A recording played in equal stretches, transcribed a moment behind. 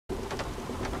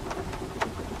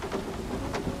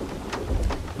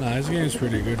Nah, this game's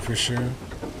pretty good for sure.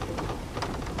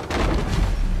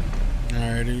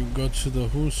 Alright, you go to the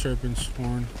Who Serpent's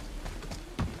Horn.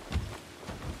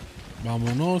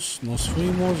 Vámonos, nos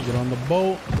fuimos, get on the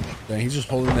boat. Then he's just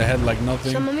holding the head like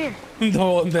nothing. Show him here.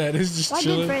 No, that is just Why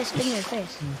chilling. did Freya spit in your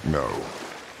face? No.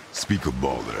 Speak of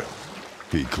Baldur.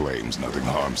 He claims nothing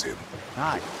harms him.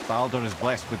 Aye, Baldur is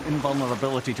blessed with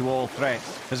invulnerability to all threats,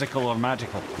 physical or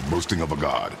magical. Boasting of a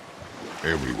god.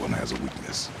 Everyone has a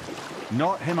weakness.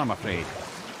 Not him, I'm afraid.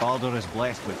 Baldur is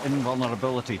blessed with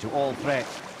invulnerability to all threats,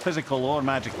 physical or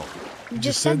magical. You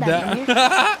just said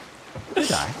that.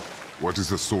 Did I? What is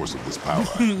the source of this power?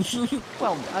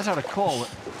 Well, as I recall, it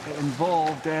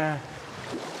involved, a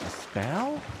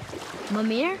spell?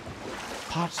 Mimir?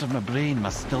 Parts of my brain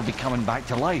must still be coming back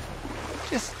to life.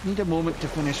 Just need a moment to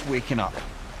finish waking up.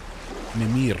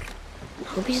 Mimir.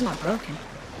 Hope he's not broken.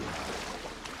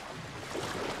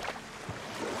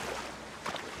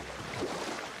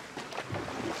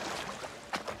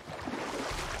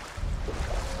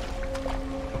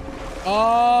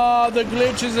 Oh, the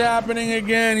glitch is happening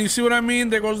again. You see what I mean?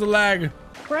 There goes the lag.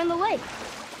 We're in the lake.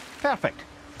 Perfect.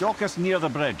 Dock us near the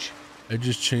bridge. It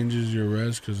just changes your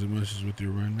res because it messes with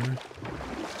your render.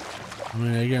 I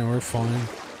mean, again, we're fine.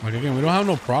 Like, again, we don't have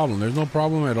no problem. There's no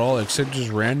problem at all, except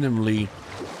just randomly,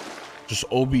 just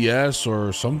OBS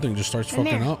or something just starts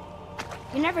fucking up.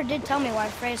 You never did tell me why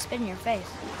Freya spit in your face.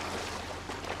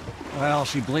 Well,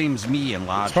 she blames me in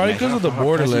large It's probably because measure of the for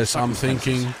her present borderless, I'm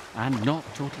thinking. circumstances, and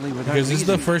not totally without Because this is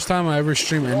the reason. first time I ever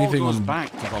stream anything All goes on... back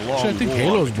to the long Actually, I think war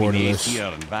Halo's between borderless. Aesir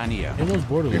and Vanir. Halo's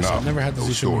borderless. Enough. I've never had this No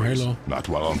issue with stories. Halo. Not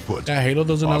while on foot. Yeah, Halo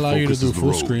doesn't Our allow you to focus do is the full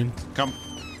road. screen. Come.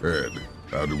 Ed,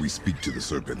 how do we speak to the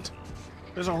serpent?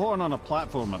 There's a horn on a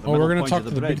platform at the Oh, middle we're gonna point talk of to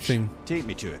the the big bridge. thing. Take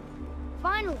me to it.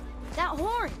 Finally, that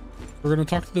horn. We're gonna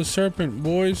talk to the serpent,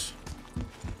 boys.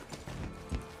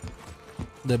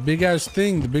 The big ass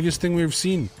thing, the biggest thing we've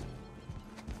seen.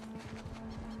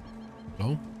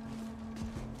 Oh,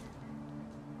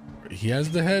 he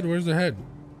has the head. Where's the head?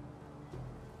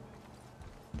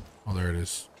 Oh, there it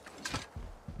is.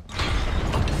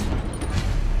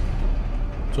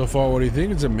 So far, what do you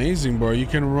think? It's amazing, bro. You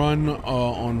can run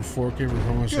on 4K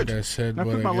performance, like I said, I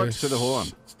but put my I lips guess to the horn.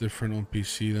 it's different on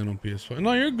PC than on PS5.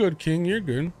 No, you're good, King. You're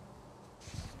good.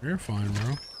 You're fine,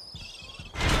 bro.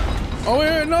 Oh,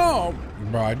 wait, no!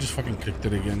 Bro, I just fucking clicked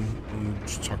it again. I'm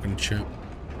just talking shit.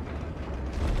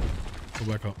 Go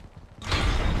back up.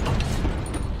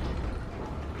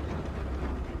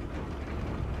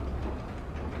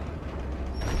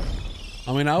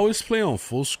 I mean, I always play on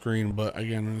full screen, but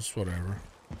again, it's whatever.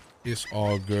 It's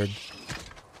all good.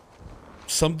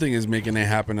 Something is making it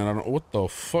happen, and I don't know what the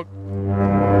fuck.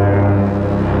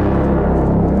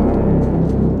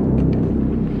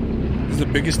 This is the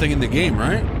biggest thing in the game,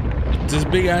 right? This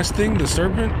big ass thing, the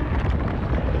serpent.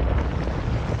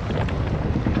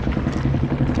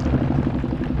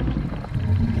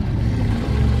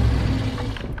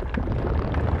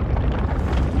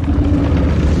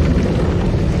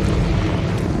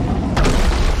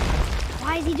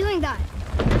 Why is he doing that?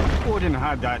 Odin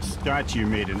had that statue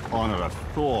made in honor of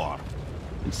Thor.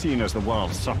 And seeing as the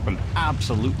world serpent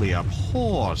absolutely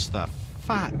abhors the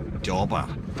fat dauber,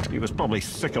 he was probably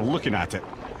sick of looking at it.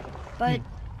 But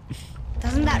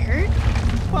doesn't that hurt?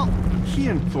 Well, he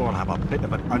and Thor have a bit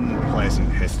of an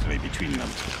unpleasant history between them.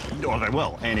 Or they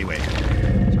will, anyway.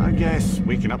 So I guess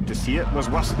waking up to see it was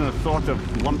worse than the thought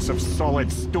of lumps of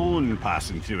solid stone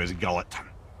passing through his gullet.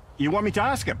 You want me to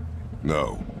ask him?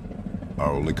 No.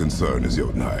 Our only concern is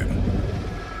Jotunheim.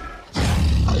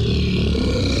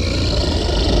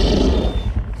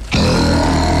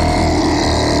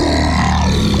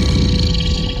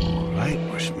 Right,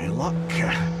 wish me luck.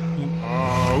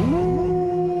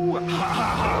 Ooh, ha,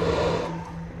 ha, ha.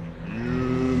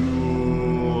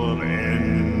 You're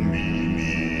in me.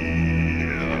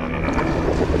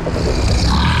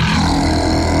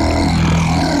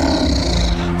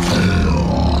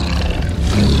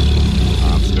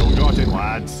 I've still got it,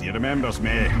 lads. He remembers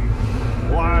me.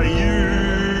 Why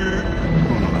you?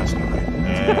 Oh no, that's not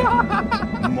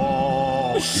right.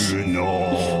 Mo, you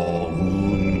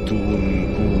know,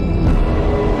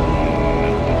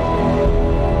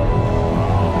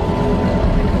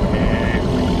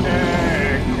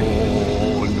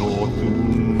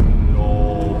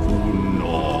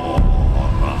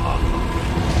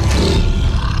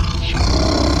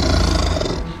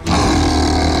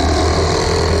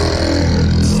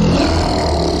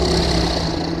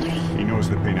 He knows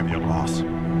the pain of your loss. He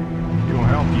will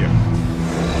help you.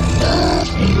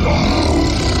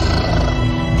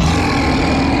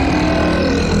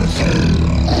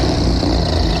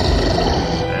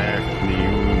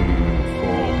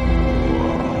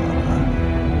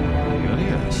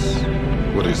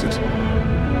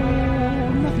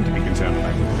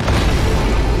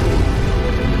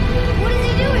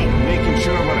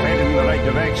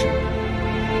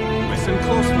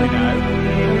 closely now.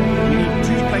 We need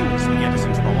two things to get us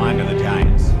into the land of the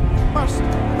giants. First,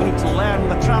 we need to learn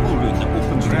the travel route that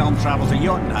opens realm travel to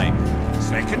Jotunheim.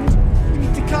 Second, we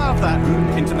need to carve that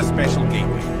route into the special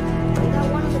gateway. We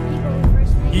got one of the people who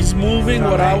first made He's moving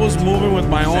what I was moving with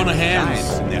my own Giants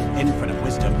hands. in their infinite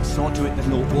wisdom saw to it that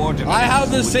no order. I have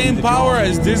the same power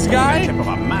as this guy? Of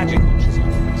a magical chisel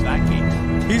opens that gate.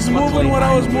 He's Luckily, moving what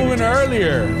I was I'm good moving at it.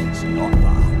 earlier. It's not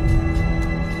far.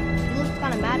 He looked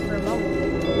kind of mad for a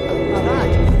moment. Not that.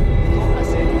 I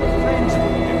said you were friends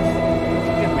with him.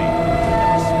 Forgive me. I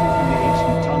never spoke in the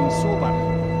ancient tongue sober.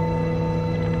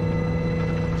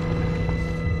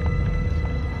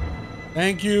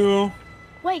 Thank you.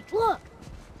 Wait, look!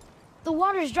 The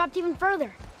water's dropped even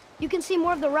further. You can see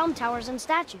more of the realm towers and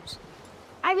statues.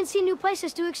 I even see new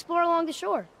places to explore along the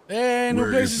shore. Hey, new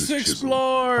Where places is to this chisel?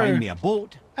 explore. Find me a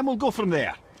boat, and we'll go from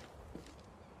there.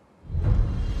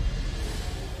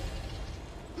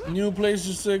 New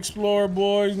places to explore,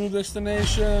 boys. New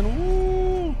destination.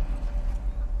 Woo!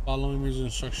 Following these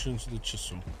instructions to the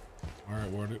chisel. Alright,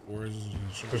 where is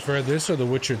this? Prefer this or The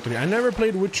Witcher 3? I never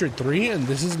played Witcher 3, and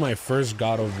this is my first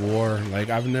God of War. Like,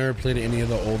 I've never played any of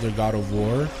the older God of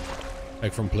War,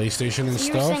 like from PlayStation and So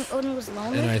you were saying stuff. Odin was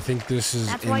lonely? And I think this is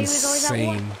That's why he was always at war?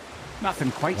 insane.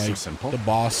 Nothing quite so Like, simple. the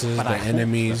bosses, but the I hope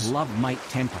enemies. that love might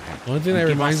temper him. The only thing and that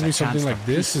give reminds us a me something chance like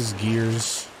for this peace. is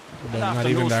Gears, but And not after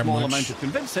even no that small much. amount of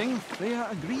convincing, they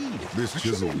agreed. This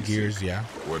chisel we see. Gears, yeah.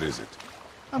 What is it?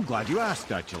 I'm glad you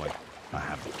asked, actually. I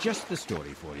have just the story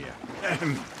for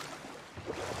you.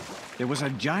 There was a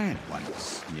giant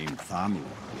once named Thamur.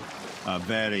 A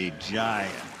very giant,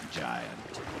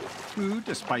 who,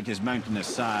 despite his mountainous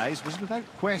size, was without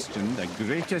question the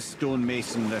greatest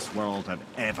stonemason this world had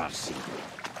ever seen.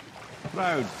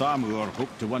 Proud Thamur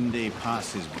hoped to one day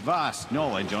pass his vast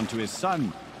knowledge on to his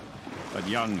son. But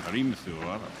young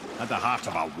Hrimthur had the heart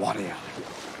of a warrior.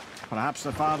 Perhaps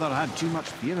the father had too much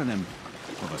fear in him,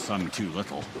 or the son too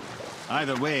little.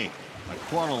 Either way, a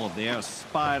quarrel of theirs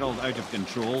spiraled out of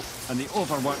control, and the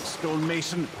overworked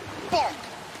stonemason, bonk,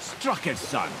 struck his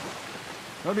son.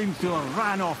 Hrimthur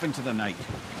ran off into the night.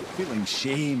 Feeling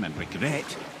shame and regret,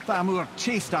 Thamur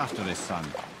chased after his son.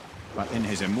 But in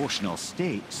his emotional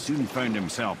state, soon found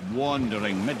himself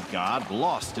wandering Midgard,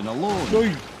 lost and alone.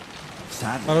 Oi.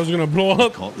 Sadly, Thought I was gonna blow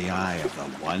up. caught the eye of the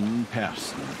one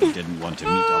person he didn't want to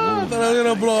meet alone. Thought I was that gonna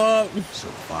night, blow up. so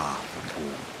far from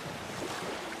home.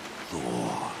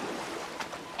 Thor.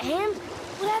 And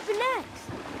what happened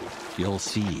next? You'll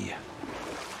see.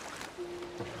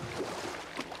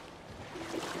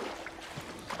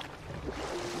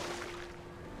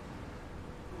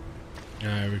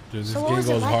 Yeah, Victor, this So what game was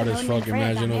it goes like hard when as Odin fuck. and Freyr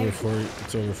got Imagine married?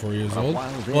 it's over 4 years For a old.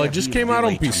 while there, Well, it just he came out on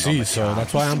really turned PC, the so tap.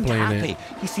 that's He why I'm seemed playing happy. it.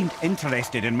 He seemed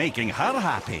interested in making her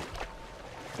happy.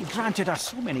 He granted her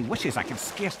so many wishes I can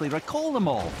scarcely recall them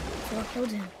all. Thor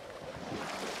killed him.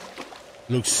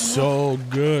 Looks so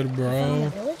good, From the bro.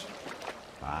 village?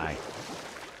 Aye.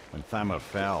 When Thamur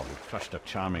fell, he crushed a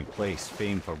charming place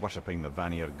famed for worshipping the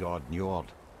Vanir god Njord.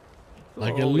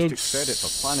 Like, Thor it always took looks credit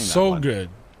for planning that so one. good.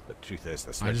 The truth is,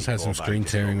 the I just slippy had some clawback screen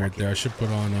is tearing not right there. I should put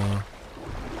on,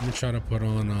 let me try to put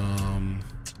on,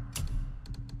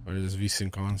 what is this,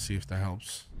 VSync on, see if that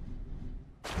helps.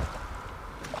 I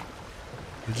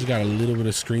just got a little bit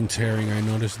of screen tearing I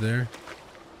noticed there.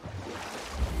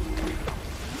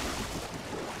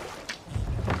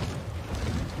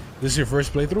 This is your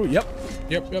first playthrough? Yep.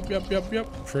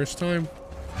 First time.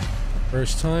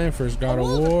 First God of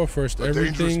War, first A dangerous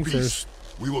everything, beast. first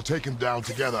We will take him down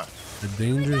together. the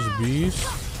dangerous beast.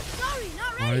 Sorry,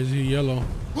 not Why ready. is he yellow?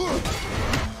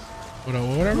 What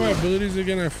are my abilities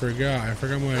again? I forgot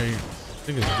my, I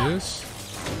think it's this.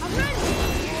 I'm ready.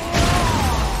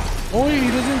 Oh, he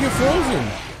doesn't get frozen.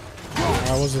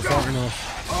 I wasn't far enough.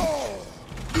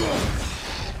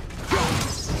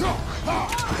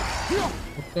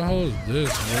 What the hell is this,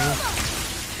 man?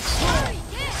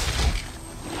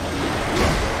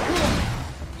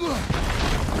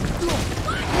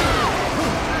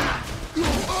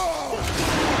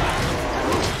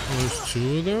 There's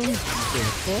two of them? What the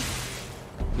fuck?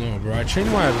 No, bro, I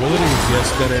changed my abilities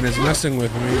yesterday and it's messing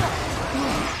with me.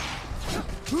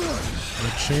 I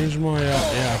changed my,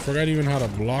 yeah, I forgot even how to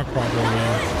block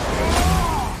properly.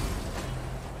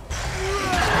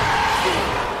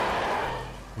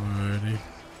 Alrighty.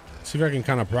 See if I can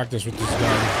kind of practice with this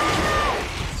guy.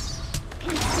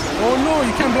 Oh no,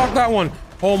 you can't block that one.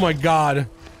 Oh my god.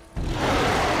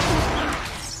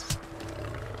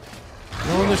 I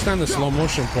don't understand the slow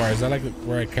motion part. Is that like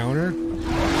where I counter?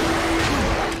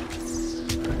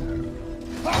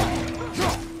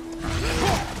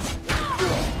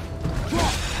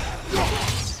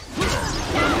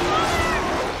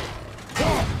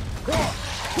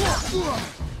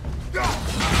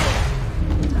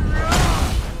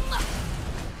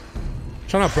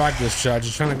 Trying to practice, chat.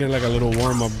 Just trying to get like a little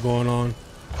warm up going on.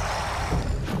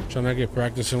 Trying to get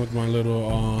practicing with my little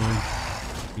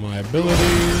my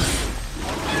abilities.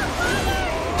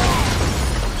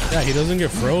 Yeah, he doesn't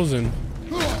get frozen.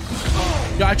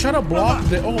 Yeah, I try to block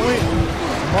the. Oh wait,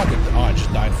 oh, I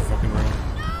just died for fucking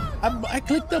around. I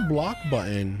clicked the block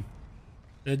button.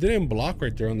 It didn't block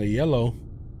right there on the yellow.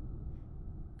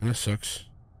 And that sucks.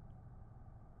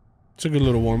 It's a good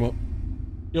little warm up.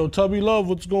 Yo, Tubby Love,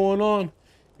 what's going on?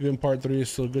 Even part 3 is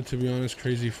still good, to be honest.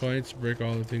 Crazy fights, break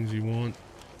all the things you want.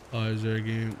 Is there a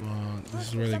game? This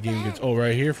is where the game gets. Oh,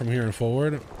 right here, from here and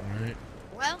forward. All right.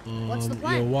 Well, what's the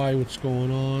plan? Yo, why? What's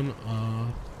going on?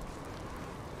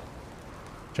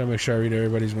 Trying to make sure I read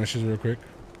everybody's messages real quick.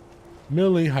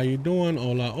 Millie, how you doing?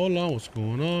 Hola, hola. What's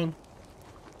going on?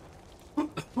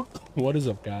 What is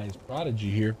up, guys?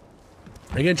 Prodigy here.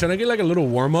 Again, trying to get like a little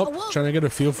warm up. Trying to get a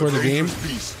feel for the game.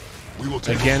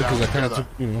 Again, because I kind of took,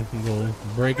 you know, a little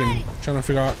break and trying to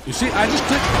figure out. You see, I just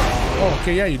clicked. Oh,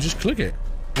 okay, yeah, you just click it.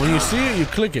 When you see it, you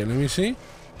click it. Let me see.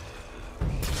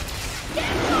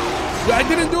 I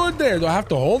didn't do it there. Do I have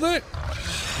to hold it?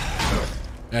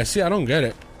 Yeah, see, I don't get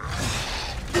it.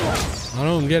 I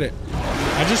don't get it.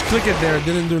 I just click it there. It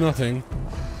didn't do nothing.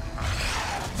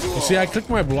 You see, I click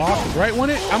my block right when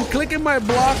it. I'm clicking my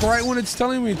block right when it's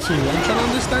telling me to. I'm trying to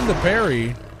understand the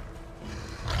parry.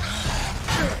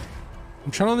 I'm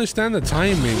trying to understand the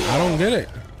timing. I don't get it.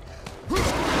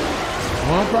 I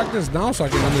want to practice now so I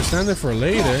can understand it for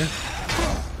later.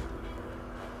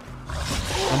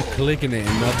 I'm clicking it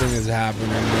and nothing is happening,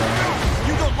 bro.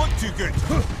 You don't look too good.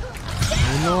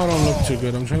 I know I don't look too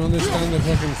good. I'm trying to understand the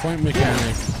fucking fight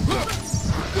mechanic.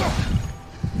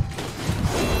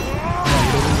 Yeah,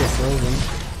 he doesn't get frozen.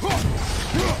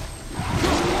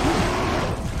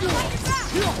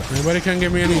 Anybody can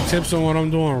give me any tips on what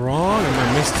I'm doing wrong? Am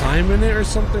I mistiming it or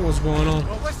something? What's going on?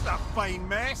 Well, this is a fine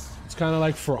mess. It's kind of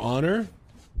like For Honor.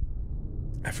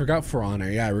 I forgot For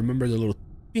Honor. Yeah, I remember the little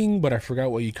thing, but I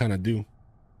forgot what you kind of do.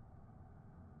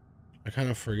 I kind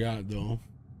of forgot though.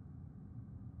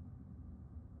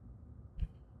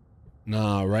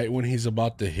 Nah, right when he's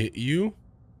about to hit you.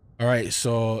 All right,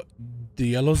 so the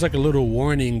yellow's like a little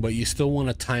warning, but you still want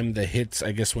to time the hits,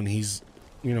 I guess, when he's,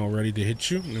 you know, ready to hit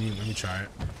you. Let me try it.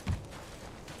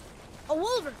 A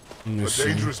wolver. A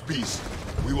dangerous beast.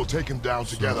 We will take him down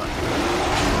together.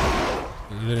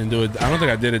 I didn't do it. I don't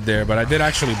think I did it there, but I did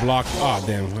actually block. Oh,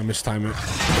 damn. I mistimed it.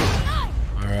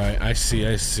 All right. I see.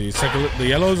 It's like the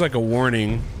yellow is like a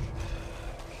warning.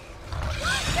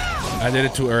 I did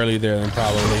it too early there then,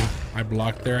 probably. I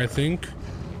blocked there, I think.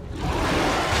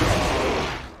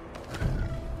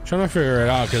 Trying to figure it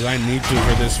out because I need to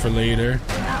for this for later.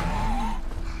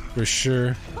 For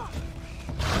sure.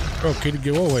 Bro, kid,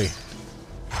 get away.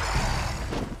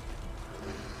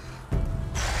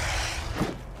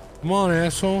 Come on,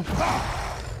 asshole.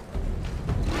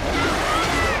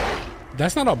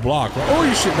 That's not a block, right? Oh,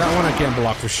 you shit. That one I can't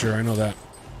block for sure. I know that.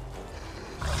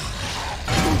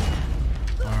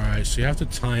 Alright, so you have to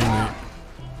time it.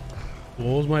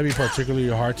 Wolves might be particularly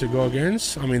hard to go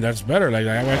against. I mean, that's better. Like,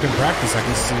 I can practice. I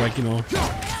can see, like, you know,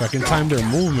 if I can time their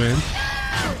movement.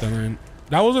 Then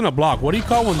that wasn't a block. What do you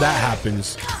call when that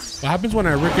happens? What happens when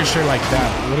I ricochet like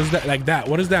that? What is that? Like that?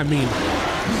 What does that mean?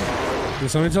 Can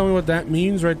somebody tell me what that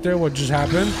means right there? What just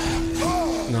happened?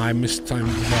 No, I mistimed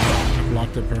that. I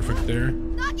blocked it perfect there.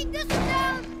 Knocking this one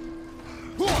down.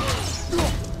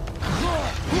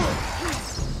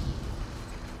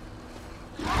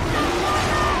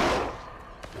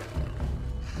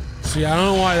 See, I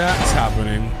don't know why that's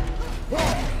happening.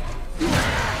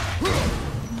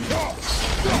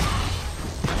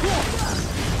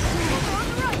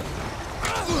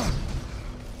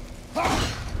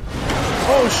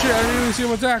 Oh shit, I didn't even see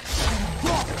him attack.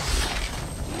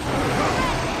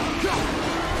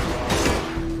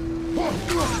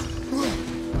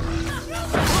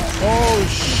 Oh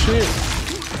shit.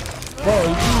 Bro,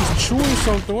 he's chewing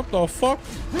something. What the fuck?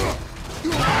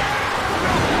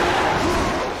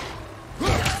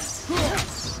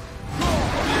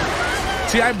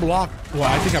 See, I blocked. Well,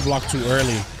 I think I blocked too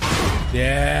early.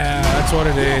 Yeah, that's what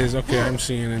it is. Okay, I'm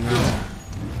seeing it now.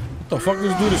 What the fuck?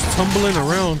 This dude is tumbling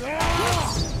around.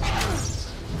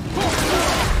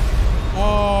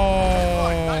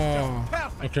 Oh.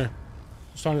 Okay. I'm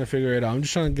starting to figure it out. I'm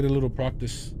just trying to get a little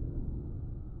practice.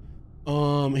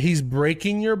 He's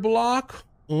breaking your block.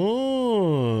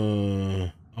 Oh.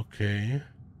 Okay.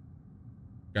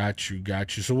 Got you.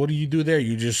 So what do you do there?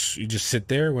 You just sit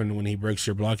there when he breaks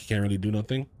your block. You can't really do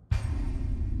nothing.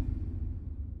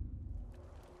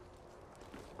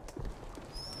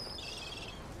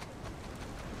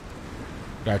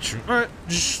 Got you. All right,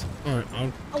 just all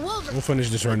right. We'll finish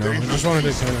this right now. I Dangerous just wanted to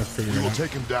beast. kind of figure We it will out.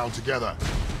 take him down together.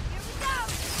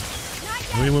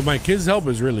 I mean, with my kids' help,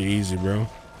 it's really easy, bro.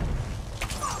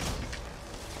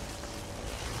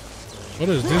 What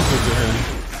does this do to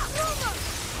him?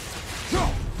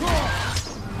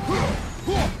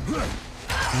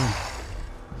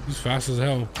 He's fast as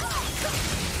hell.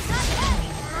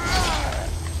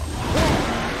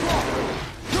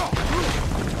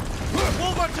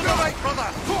 Over to the right,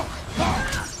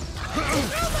 brother!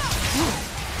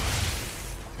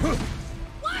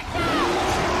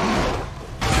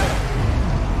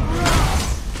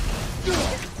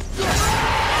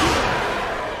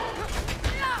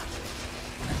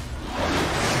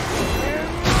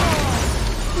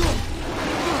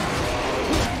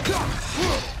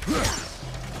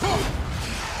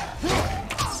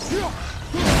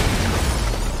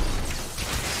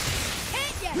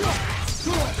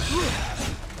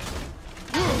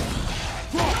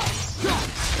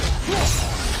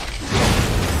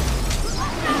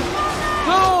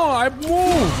 No, I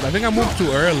moved. I think I moved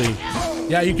too early.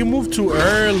 Yeah, you can move too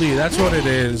early. That's what it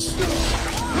is.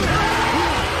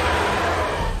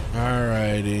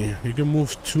 Alrighty, you can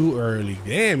move too early.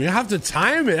 Damn, you have to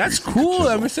time it. That's cool.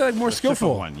 That makes it like more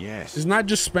skillful. One, yes. It's not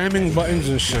just spamming buttons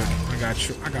and shit. I got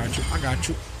you. I got you. I got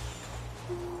you.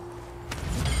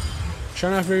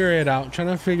 Trying to figure it out. Trying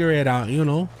to figure it out. You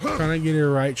know, trying to get it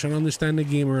right. Trying to understand the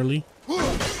game early.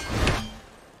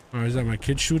 Oh, is that my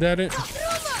kid shoot at it?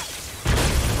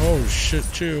 Oh shit,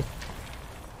 too.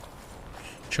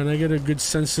 Trying to get a good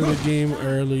sense of the game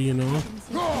early, you know.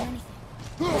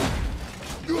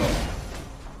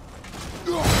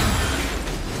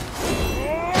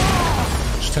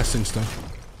 Just testing stuff.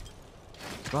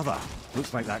 Brother,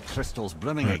 looks like that crystal's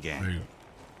brimming Right, again. there you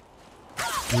go.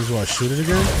 Here's what, shoot it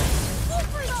again?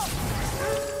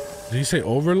 Did he say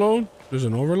overload? There's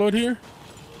an overload here?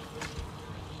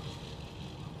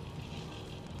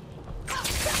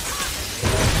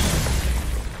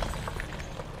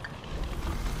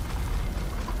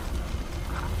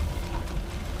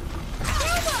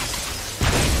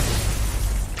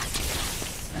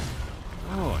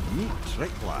 Oh, neat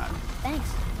trick, lad. Thanks.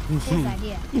 Good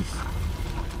idea.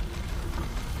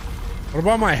 What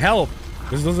about my help?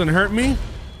 This doesn't hurt me?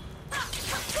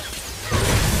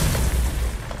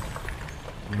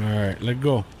 Alright, let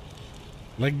go.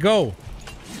 Let go.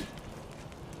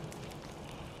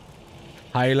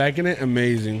 How you liking it?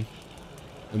 Amazing.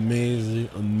 Amazing.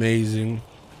 Amazing.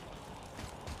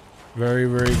 Very,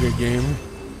 very good game.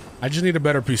 I just need a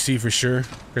better PC for sure.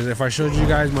 Because if I showed you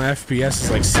guys my FPS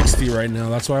is like 60 right now.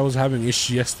 That's why I was having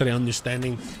issues yesterday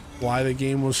understanding why the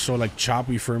game was so like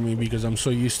choppy for me, because I'm so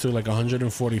used to like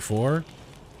 144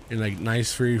 and like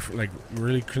nice free, like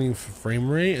really clean frame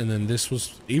rate, and then this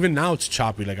was, even now it's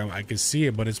choppy, like I can see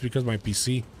it, but it's because my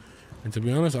PC. And to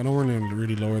be honest, I don't want to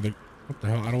really lower the, what the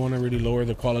hell, I don't want to really lower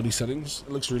the quality settings.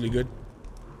 It looks really good.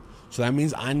 So that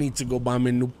means I need to go buy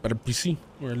me a new better PC,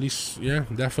 or at least, yeah,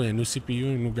 definitely a new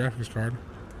CPU and a new graphics card.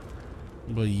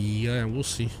 But yeah, we'll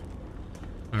see.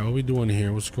 All right, what we doing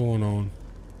here? What's going on?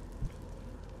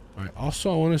 All right,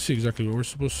 also I want to see exactly what we're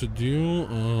supposed to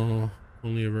do.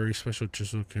 Only a very special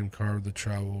chisel can carve the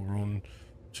travel rune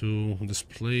to this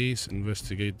place.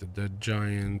 Investigate the dead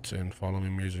giant and follow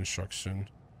Mimir's instruction.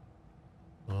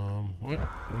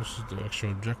 What's the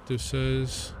actual objective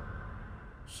says?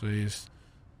 Says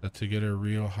that to get a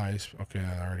real high okay,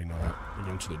 I already know that. We're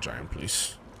going to the giant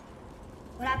place.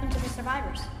 What happened to the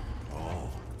survivors?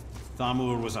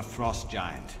 Thamur was a frost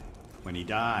giant. When he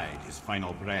died, his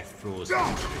final breath froze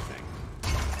everything.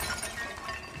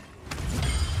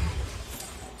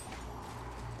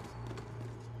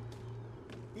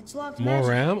 It's locked More magic.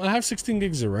 RAM? I have 16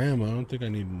 gigs of RAM. I don't think I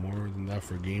need more than that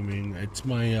for gaming. It's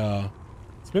my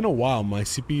it's been a while. My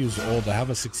CPU is old. I have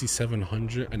a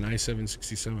 6700, an i7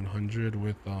 6700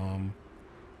 with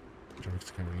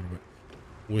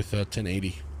with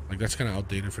 1080. Like that's kind of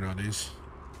outdated for nowadays.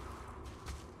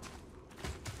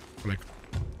 Like,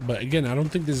 but again, I don't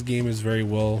think this game is very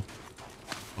well.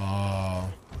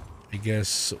 I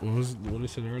guess what I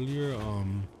said earlier.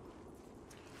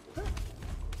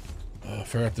 I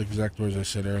forgot the exact words I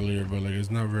said earlier, but like it's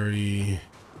not very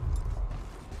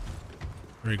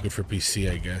good for PC,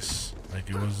 I guess. Like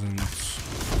it wasn't. I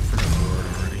forgot the word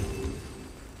already.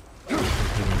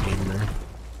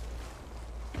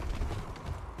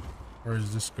 Where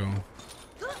does this go?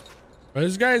 But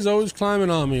this guy's always climbing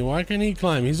on me. Why can't he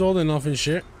climb? He's old enough and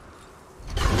shit.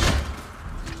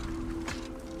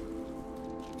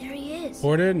 There he is.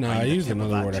 Ported? Nah, I Find the used tip of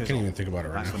another that word. I can't chisel. even think about it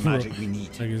right That's now. the magic we need.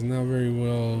 Like it's not very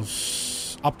well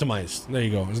optimized. There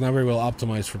you go. It's not very well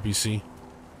optimized for PC.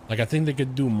 Like, I think they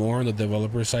could do more on the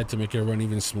developer side to make it run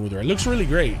even smoother. It looks really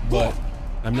great, but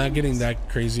I'm not getting that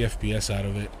crazy FPS out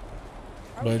of it.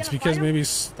 But it's because maybe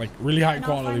it's like really high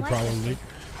quality, probably.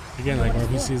 Again, like our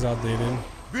PC is outdated.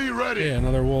 Be ready. Yeah,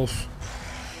 another wolf.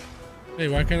 Hey,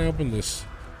 why can't I open this?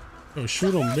 Oh,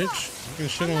 shoot him, bitch. I can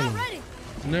shit on him.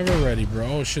 Never ready, bro.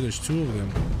 Oh shit, there's 2 of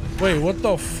them. Wait, what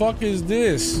the fuck is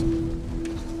this?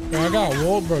 Bro, I got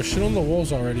wolf, bro. Shit on the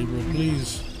wolves already, bro.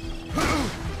 Please.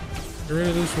 Get rid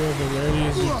of this wolf as early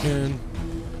as you can.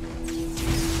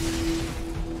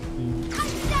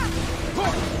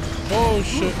 Oh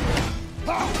shit.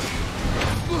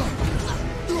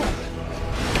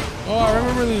 Oh, I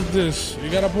remember this. You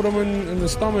gotta put him in the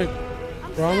stomach.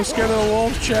 Bro, I'm scared of the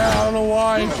wolf, chat. I don't know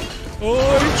why.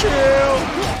 Oh, chill.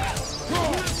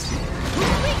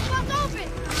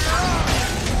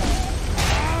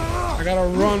 I gotta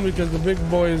run because the big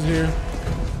boy is here.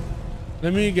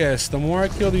 Let me guess. The more I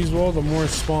kill these wolves, the more it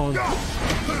spawns. I'm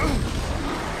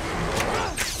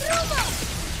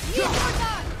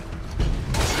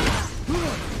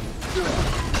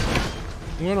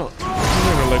gonna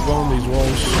let go on these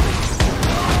wolves.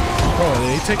 Bro,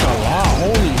 they take a lot.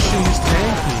 Holy shit, he's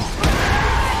tanky.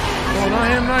 Oh, not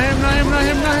him, not him, not him, not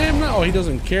him, not him. Oh, he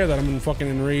doesn't care that I'm in fucking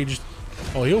enraged.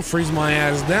 Oh, he'll freeze my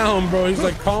ass down, bro. He's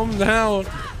like, calm down.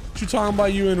 What you talking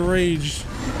about, you enraged?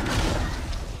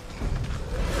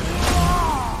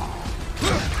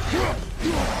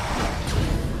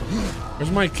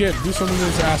 Where's my kid? Do something to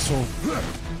this asshole.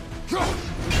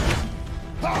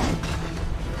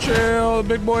 Chill, the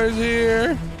big boy is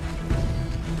here.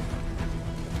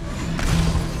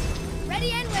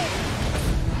 Ready and wait.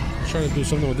 I'm trying to do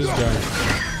something with this guy.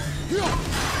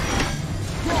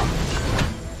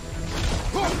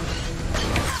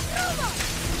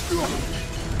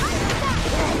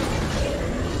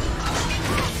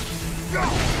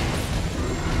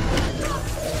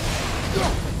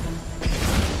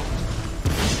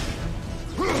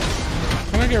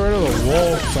 Can I get rid of the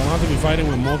wolf so I don't have to be fighting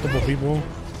with multiple people?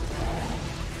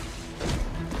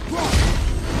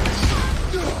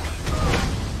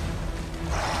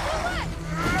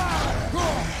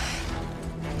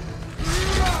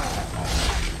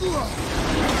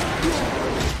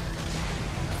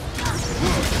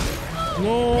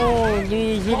 No, dude,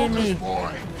 he's hitting me.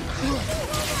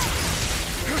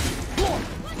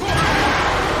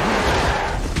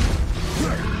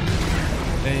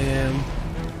 Damn.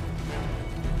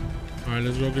 Alright,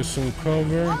 let's go get some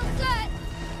cover.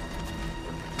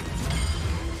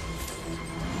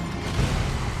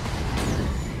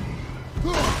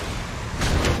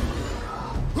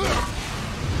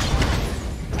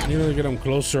 Need to get them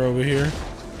closer over here.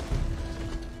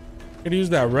 Could use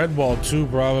that red ball too,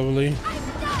 probably.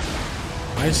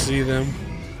 I see them.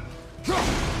 I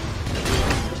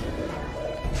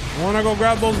wanna go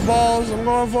grab those balls. I'm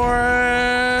going for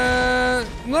it.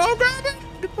 No, grab it.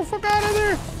 Get the fuck out of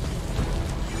there.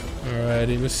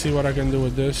 Alrighty, let's see what I can do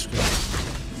with this.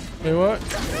 Wait, what?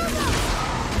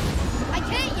 I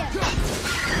can't yet.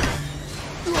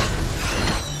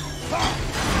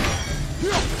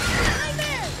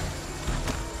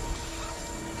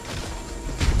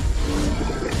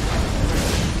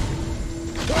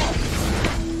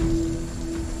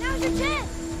 Now's your chance.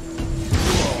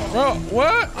 Bro,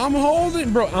 what? I'm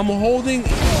holding, bro. I'm holding.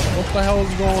 What the hell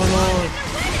is going on?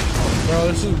 Bro,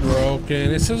 this is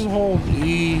broken. It says hold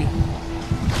E.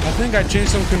 I think I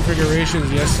changed some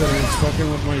configurations yesterday. It's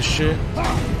fucking with my shit.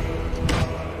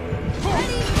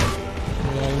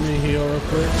 Let me heal real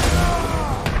quick.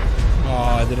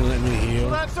 Oh, it didn't let me heal.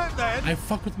 That's it then. I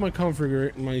fucked with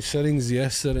my settings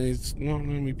yesterday. It's not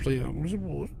letting me play that.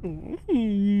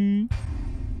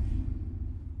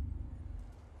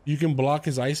 You can block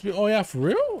his ice beam. Oh yeah, for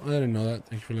real? I didn't know that.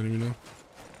 Thank you for letting me know.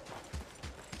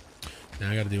 Now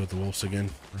I gotta deal with the wolves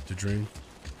again. Like the dream.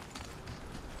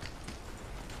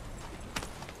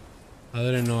 I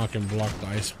didn't know I can block the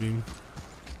ice beam.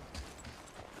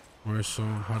 Alright, so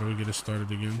how do we get it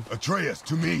started again? Atreus,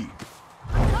 to me.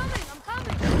 I'm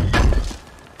coming.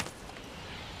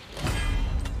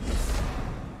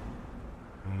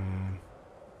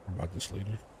 About this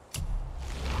later.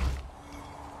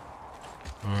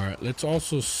 Alright, let's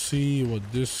also see what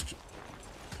this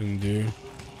can do.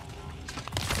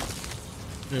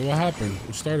 Hey, what happened?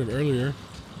 It started earlier.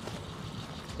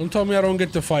 Don't tell me I don't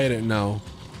get to fight it now.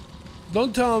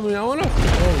 Don't tell me I wanna.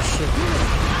 Oh shit.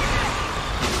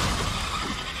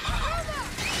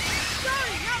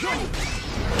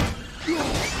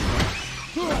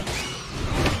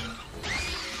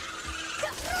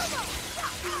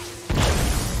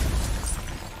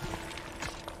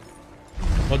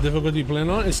 What difficulty you playing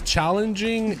on? It's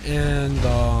challenging and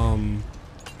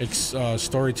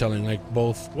storytelling, like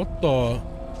both. What the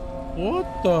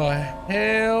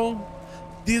hell?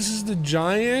 This is the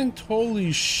giant?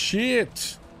 Holy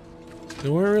shit. They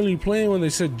weren't really playing when they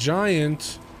said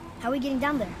giant. How are we getting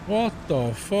down there? What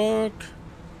the fuck?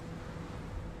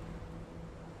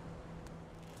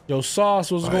 Yo,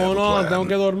 Sauce, what's going on? Tengo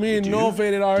que dormir. No,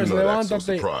 Faded Hours,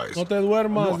 levántate. No te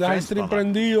duermas, deja el stream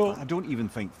prendido. I don't even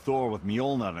think Thor with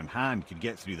Mjolnir in hand could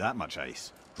get through that much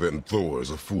ice. Then Thor is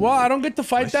a fool. What? I don't get to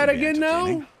fight that again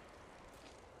now?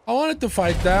 I wanted to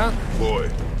fight that. Boy.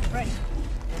 Ready.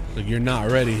 Like, you're not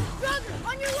ready. Brother,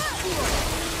 on your left.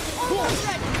 Almost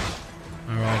ready.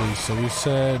 Alrighty, so we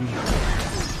said...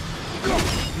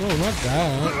 No, not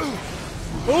that.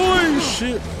 Oh,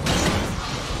 shit.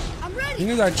 I'm ready. Thing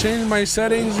is, I changed my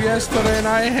settings yesterday and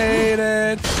I hate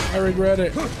it. I regret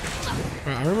it.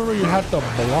 I remember you have to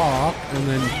block and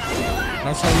then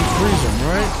that's how you freeze him,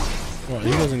 right? Well,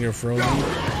 he doesn't get frozen.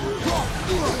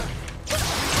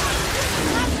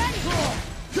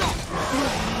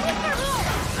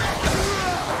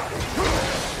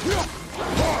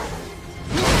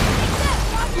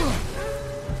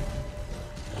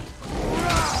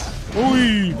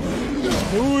 Oi!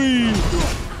 Oi!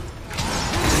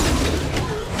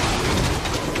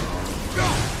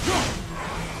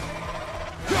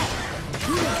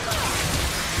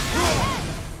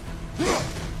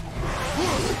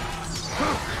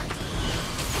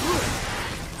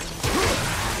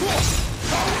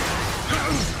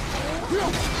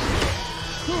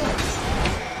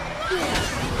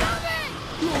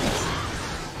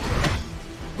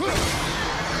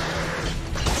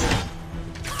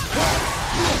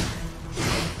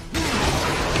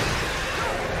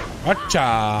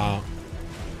 Gotcha.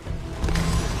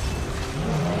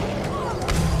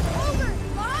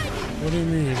 What do you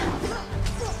mean?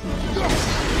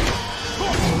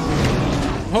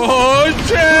 Oh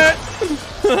shit!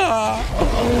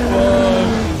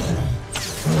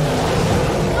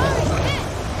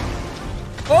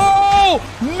 Oh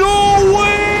no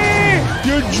way!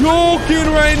 You're joking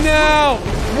right now!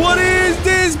 What is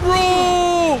this,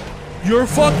 bro? You're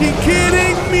fucking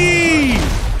kidding me!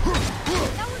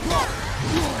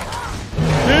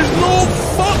 There's no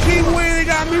fucking way they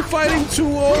got me fighting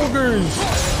two ogres.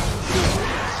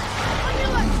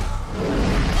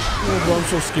 Oh, bro, I'm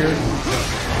so scared.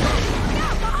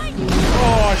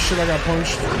 Oh, shit, I got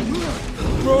punched.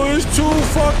 Bro, there's two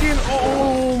fucking...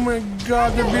 Oh, my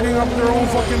God, they're beating up their own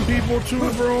fucking people, too,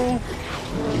 bro.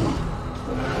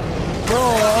 Bro,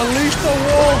 unleash the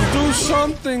wolf. Do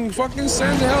something. Fucking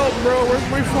send help, bro. Where's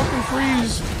my fucking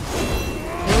freeze? I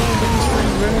don't think this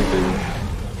freeze anything.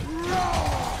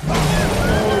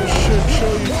 Oh shit,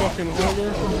 show you fucking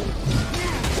ogre.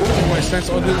 Oh, my stance.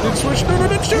 Oh, did switch? No,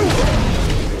 did shoot!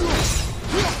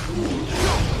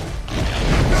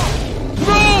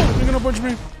 No! You're gonna punch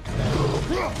me.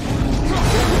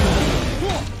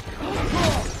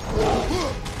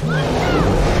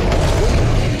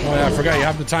 Oh yeah, I forgot you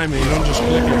have to time it. You don't just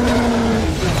click it.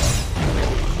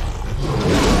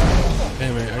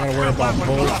 Damn it, I gotta worry about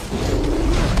both.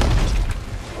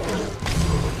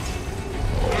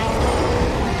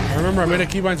 Remember, I made a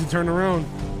keybind to turn around.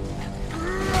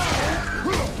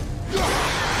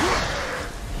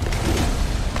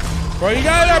 Bro, you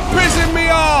guys are pissing me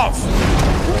off!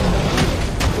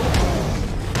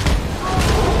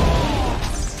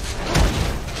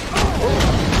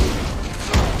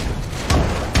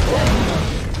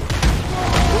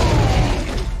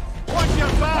 Watch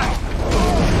your back!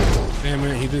 Damn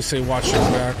it, he did say watch your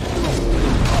back.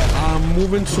 I'm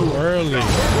moving too early.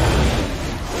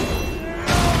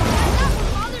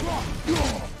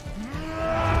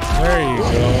 There you go.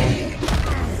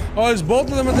 Oh, it's both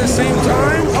of them at the same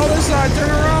time? Other side, turn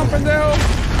around, pendejo.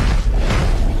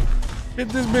 Hit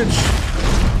this bitch.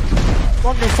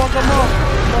 Fucking fuck him up.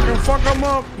 Fucking fuck him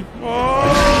up.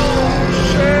 Oh,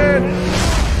 shit.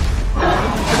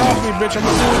 Get off me, bitch. I'm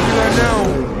gonna do with you right now.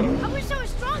 I wish I was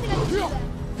strong enough to do that.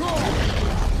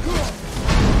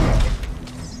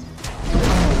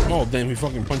 Oh, damn, he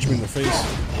fucking punched me in the face.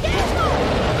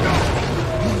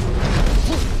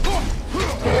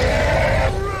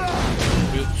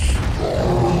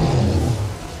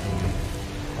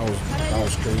 That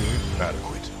was crazy.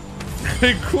 Adequate.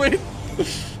 Adequate?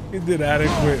 He did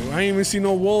adequate. I ain't even see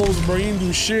no wolves, bro. You didn't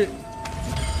do shit.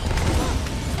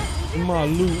 My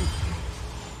loot.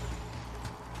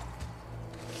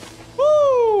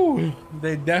 Woo!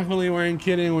 They definitely weren't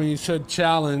kidding when you said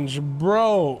challenge.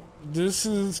 Bro, this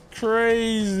is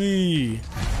crazy.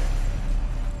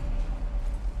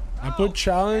 I put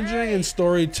challenging and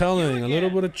storytelling. A little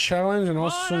bit of challenge and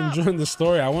also enjoying the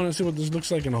story. I want to see what this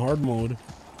looks like in hard mode.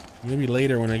 Maybe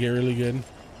later when I get really good.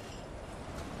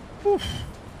 Oof.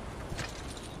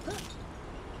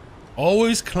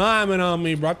 Always climbing on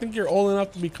me, bro. I think you're old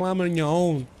enough to be climbing on your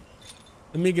own.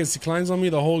 Let me guess, he climbs on me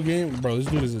the whole game? Bro, this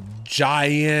dude is a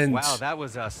giant. Wow, that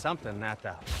was something at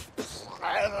the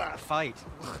fight.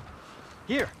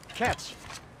 Here, catch.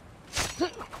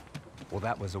 Well,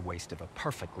 that was a waste of a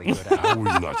perfectly good How were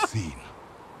you not seen?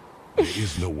 There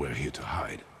is nowhere here to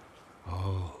hide.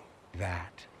 Oh,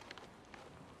 that.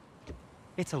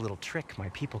 It's a little trick my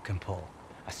people can pull.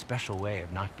 A special way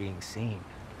of not being seen.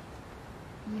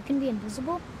 You can be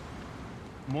invisible?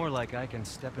 More like I can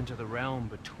step into the realm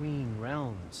between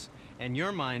realms. And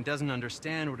your mind doesn't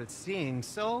understand what it's seeing,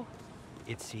 so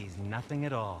it sees nothing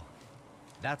at all.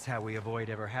 That's how we avoid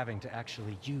ever having to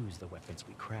actually use the weapons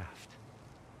we craft.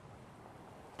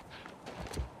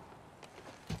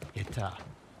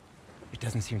 It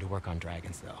doesn't seem to work on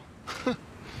dragons, though.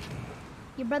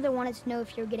 Your brother wanted to know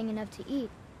if you're getting enough to eat.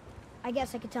 I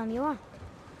guess I could tell him you are.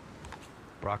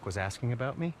 Brock was asking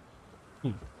about me?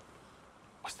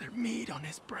 Was there meat on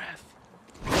his breath?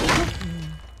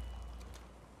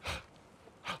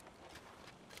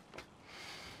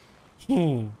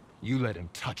 You let him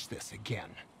touch this again.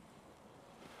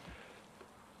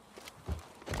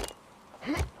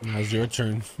 Now's your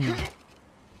turn.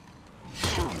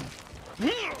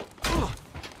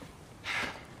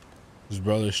 His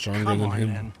brother's stronger than him.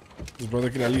 Man. His brother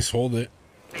could at least hold it.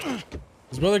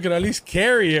 His brother could at least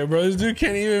carry it, bro. This dude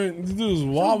can't even. This dude is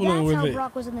wobbling with That's how it.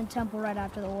 Brock was in the temple right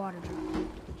after the water drop.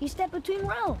 He stepped between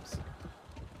realms.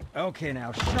 Okay,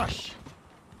 now shush.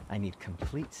 I need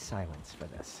complete silence for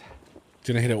this.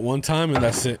 Gonna hit it one time and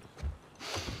that's it.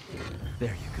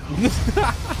 There you go.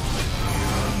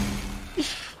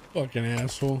 Fucking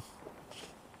asshole.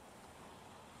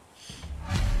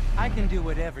 I can do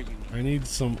whatever you need. I need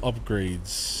some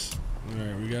upgrades.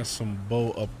 Alright, we got some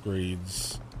bow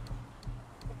upgrades.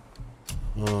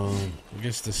 I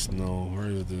guess this, no, where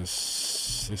is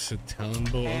this? Is it talon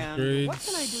bow upgrades? What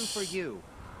can I do for you?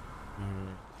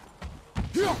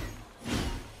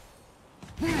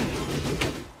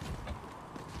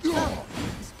 Oh,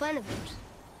 this plan of yours.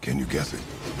 Can you guess it?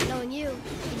 Knowing you,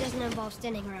 it doesn't involve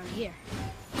standing around here.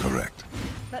 Correct.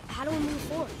 But how do we move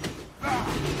forward?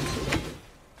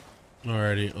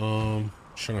 Alrighty,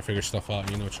 trying to figure stuff out,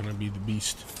 you know, trying to be the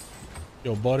beast.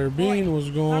 Yo, Butterbean, what's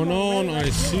going on? I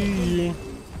see you.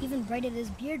 Even braided his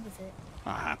beard with it.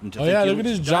 I happen to Oh think yeah, he look at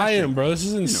looks this giant, dashing, bro. This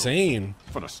is you know, insane.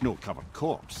 for a snow-covered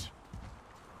corpse.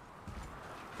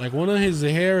 Like one of his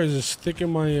hair is just sticking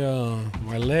my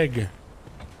my leg.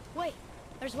 Wait,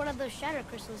 there's one of those shatter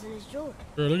crystals in his jewelry.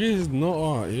 Bro, look at his no.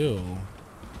 Oh, ew.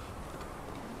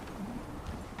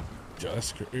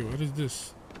 Just wait, what is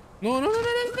this? No, no, no, no, no,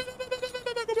 no, no, no,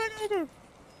 no, no, go back over.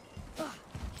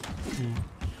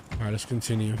 All right, let's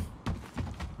continue.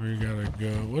 We gotta go.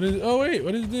 What is? Oh wait,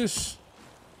 what is this?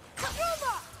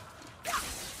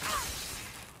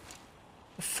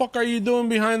 The fuck are you doing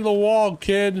behind the wall,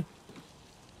 kid?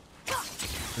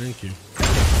 Thank you.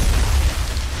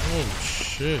 Oh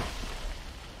shit.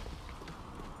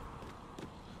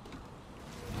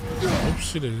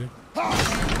 Oopsie daisy.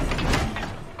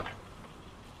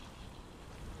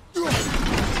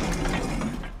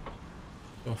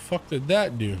 The fuck did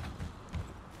that do?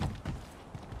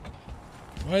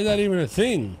 Why is that even a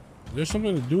thing? Is there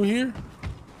something to do here?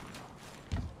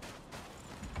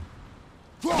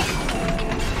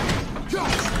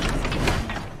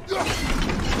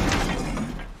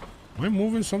 Am I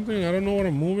moving something? I don't know what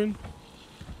I'm moving.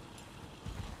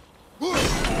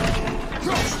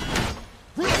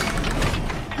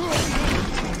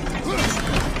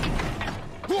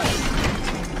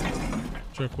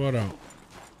 Check what out.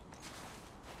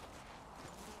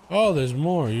 Oh, there's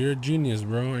more. You're a genius,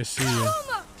 bro. I see you.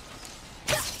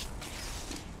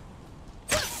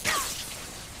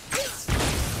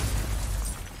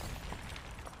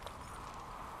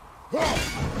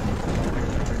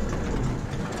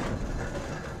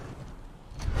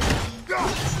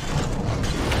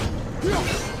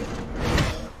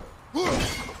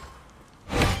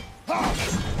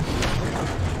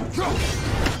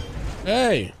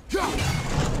 Hey!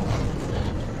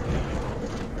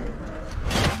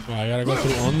 Oh, I gotta go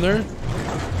through under?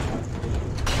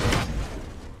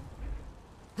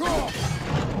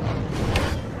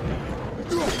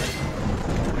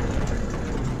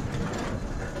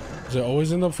 Does it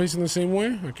always end up facing the same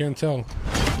way? I can't tell.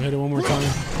 I'll hit it one more time.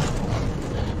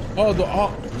 Oh,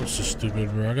 that's so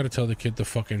stupid, bro. I gotta tell the kid to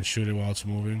fucking shoot it while it's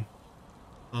moving.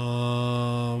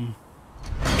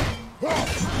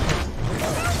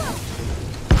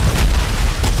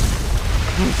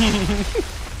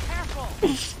 Careful!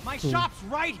 My shop's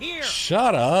right here!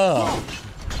 Shut up!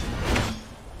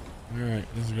 Alright,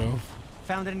 let's go.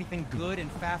 Found anything good in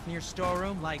Fafnir's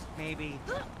storeroom? Like maybe...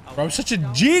 Bro, I'm such a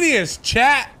genius,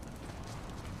 chat!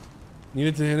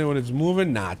 Needed to hit it when it's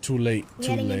moving? Nah, too late.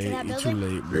 Too late. You're too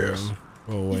late, bro.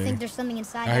 Go away. You think there's something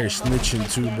inside? I hear snitching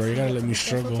too, bro. You gotta let me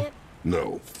struggle. Tip?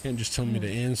 No. Can't just tell me the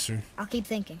answer. I'll keep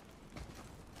thinking.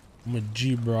 I'm a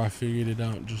G, bro. I figured it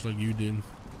out just like you did.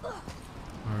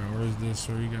 Alright, where is this?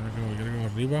 Where you gotta go? You gotta go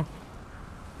arriba?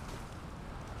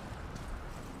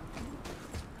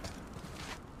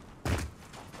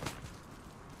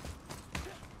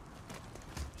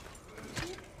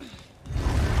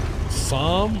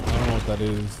 Some? I don't know what that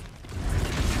is.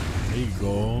 There you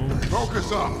go.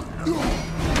 Focus up.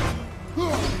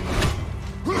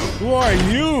 Who are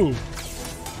you?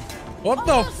 What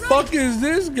the fuck is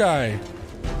this guy?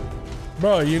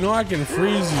 Bro, you know I can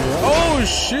freeze you. Oh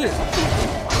shit.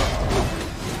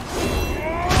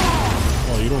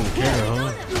 Oh, you don't care,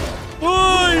 huh?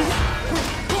 Oi!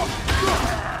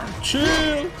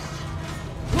 Chill.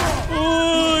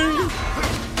 Oi!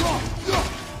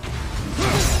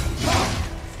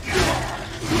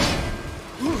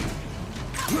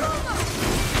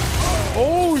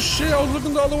 Oh shit, I was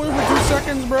looking the other way for 2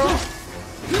 seconds, bro.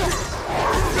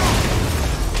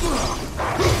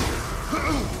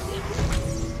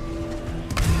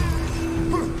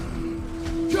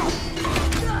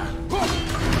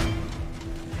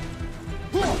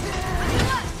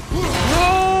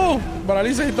 No! But at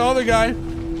least I hit the other guy.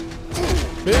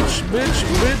 Bitch, bitch,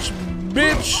 bitch,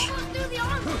 bitch.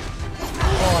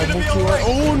 Oh, I moved too hard.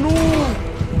 Oh no!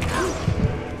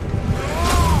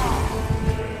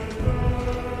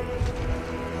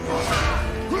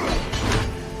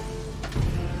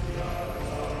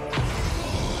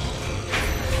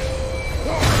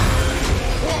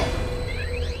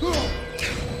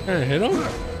 Can I hit him?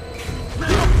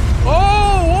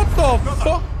 Oh, what the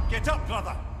fuck? Get up,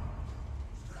 brother.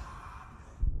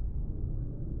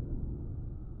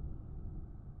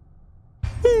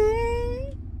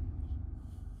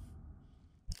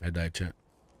 I died, chat.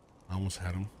 I almost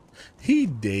had him. He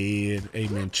dead. Hey,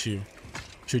 man, chill.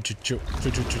 Chill, chill, chill,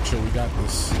 chill, chill, chill, chill. We got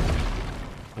this.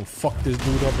 Don't fuck this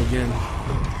dude up again.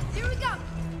 Here we go.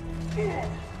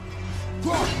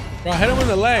 Bro, hit him in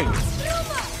the leg.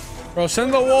 Bro,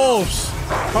 send the wolves.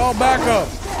 Call back up.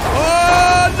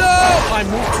 Oh, no! I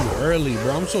moved too early,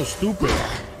 bro. I'm so stupid.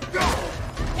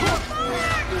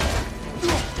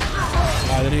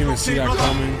 I didn't even see that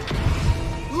coming.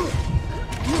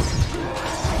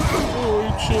 Oh, he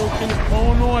choking.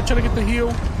 Oh, no. I try to get the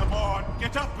heal. Come on,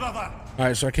 get up, brother.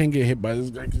 Alright, so I can't get hit by this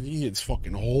guy because he hits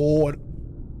fucking hard.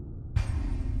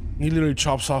 He literally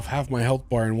chops off half my health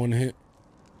bar in one hit.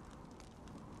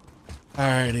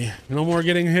 Alrighty. No more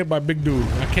getting hit by big dude.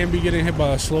 I can't be getting hit by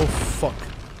a slow fuck.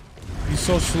 He's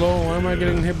so slow. Why am I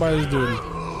getting hit by this dude?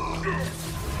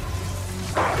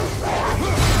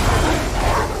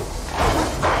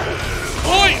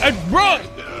 Oi! Bro!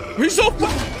 He's so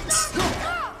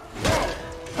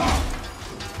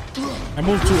I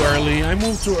moved too early. I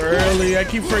moved too early. I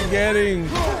keep forgetting.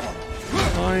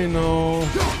 I know.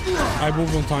 I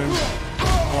moved on time.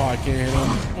 Oh, I can't hit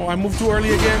him. Oh, I moved too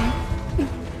early again.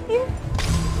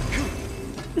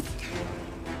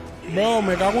 Bro,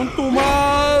 me cago en tu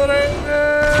madre.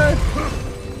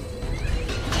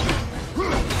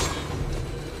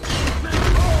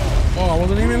 Oh, I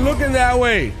wasn't even looking that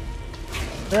way.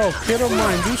 Bro, kid of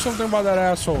mine, do something about that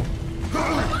asshole.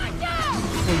 I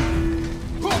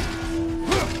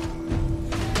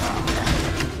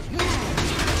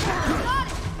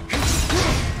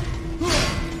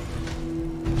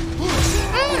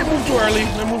moved too early.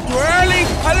 I moved too early.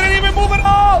 I didn't even move at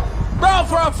all. Bro,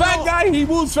 for a fat guy, he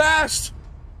moves fast.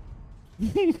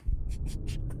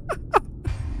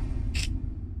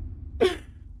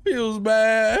 Feels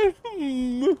bad.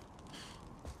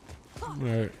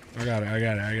 Alright, I got it.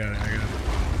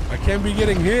 I can't be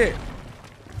getting hit.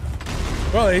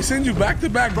 Bro, they send you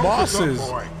back-to-back bosses.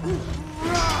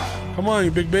 Come on,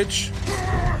 you big bitch.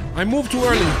 I moved too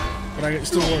early, but I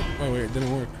still work. Oh wait, it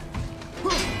didn't work.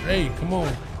 Hey, come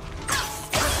on.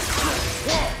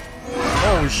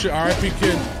 Oh shit, RIP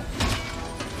kid.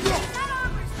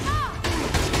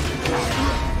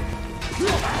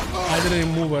 I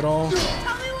didn't move at all.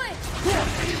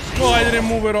 No, I didn't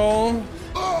move at all.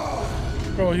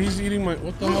 Bro, he's eating my...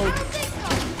 What the hell?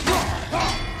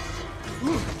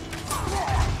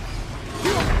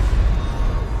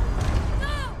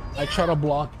 I try to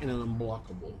block and I'm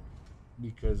unblockable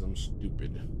because I'm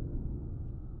stupid.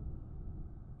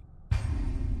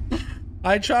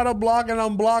 I try to block and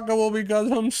I'm blockable because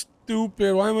I'm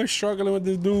stupid. Why am I struggling with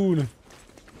this dude?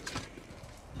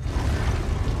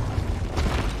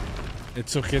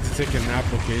 It's okay to take a nap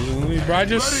occasionally, bro. I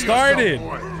just started.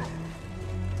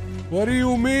 What do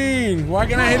you mean? Why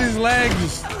can't I hit his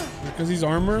legs? Because he's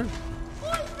armor?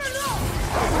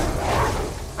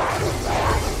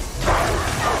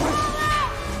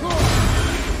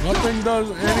 Nothing does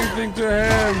anything to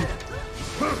him.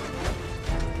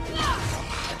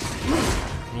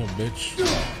 Oh, bitch.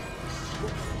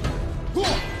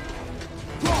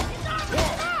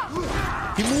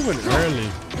 Keep moving early.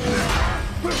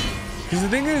 Because the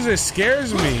thing is, it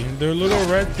scares me. The little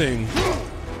red thing.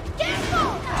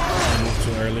 I moved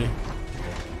too early.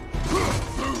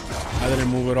 I didn't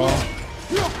move at all.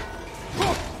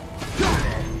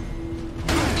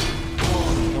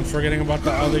 I'm forgetting about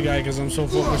the other guy because I'm so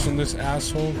focused on this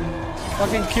asshole.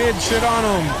 Fucking kid, shit on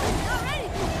him.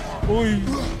 Oy.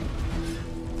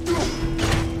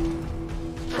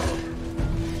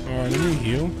 Alright, let me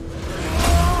heal.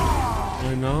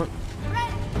 Why not?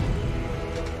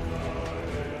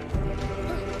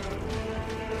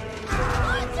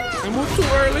 I moved too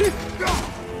early.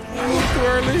 I moved too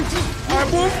early. I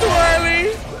moved too early.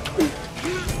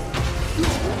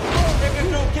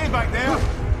 Everything's okay back there?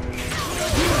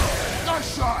 Nice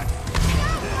shot.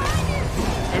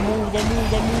 I moved.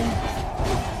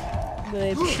 Bro,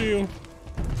 chill.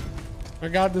 I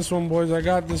got this one, boys. I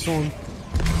got this one.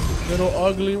 Little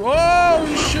ugly. Oh,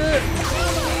 shit.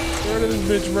 Get rid of this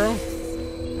bitch, bro.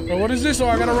 Bro, what is this? Oh,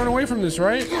 I gotta run away from this,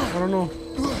 right? I don't know.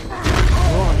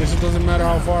 Oh, I guess it doesn't matter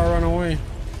how far I run away.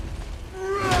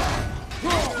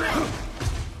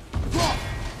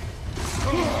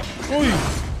 Oy.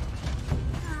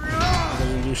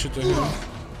 Doesn't do shit to him.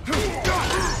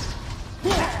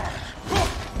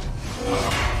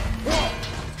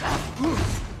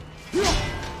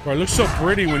 Bro, it looks so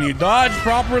pretty when you dodge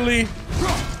properly.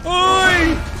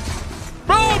 Oi!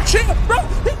 Bro, chill, bro!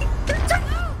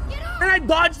 And I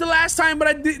dodged the last time, but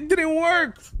it didn't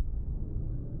work.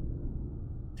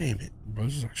 Damn it, bro,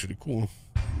 this is actually cool.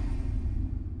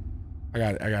 I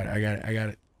got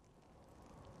it.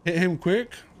 Hit him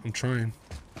quick. I'm trying.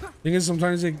 Thing is,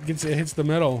 sometimes it hits the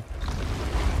metal.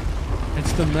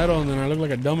 Hits the metal, and then I look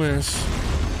like a dumbass.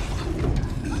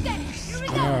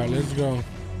 All right, let's go.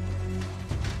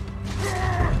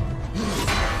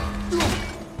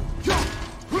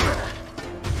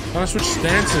 I'm gonna switch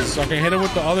stances so I can hit him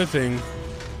with the other thing.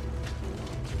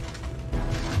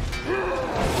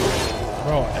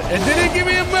 Bro, it didn't give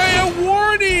me a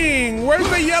warning! Where's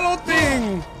the yellow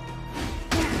thing?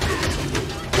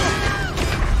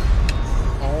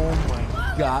 Oh my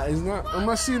god, I'm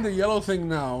not seeing the yellow thing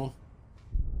now.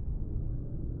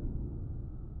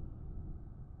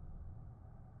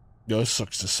 Yo, it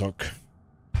sucks to suck.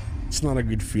 It's not a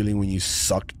good feeling when you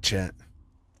suck, chat.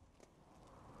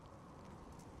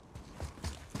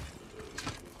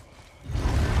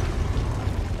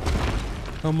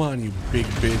 Come on, you big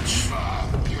bitch.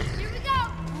 Here we go.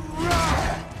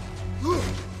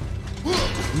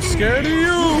 I'm scared of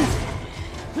you.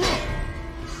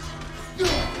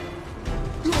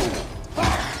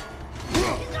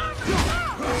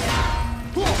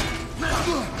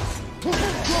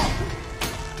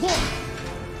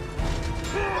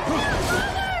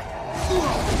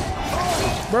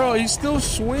 Bro, he's still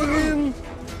swinging.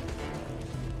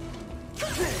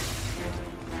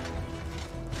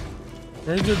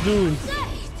 Where's the dude?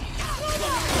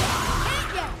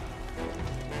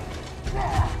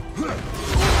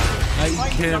 I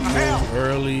can't move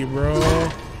early, bro.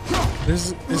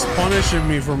 This is punishing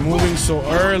me for moving so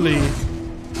early.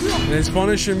 And it's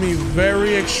punishing me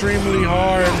very extremely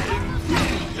hard.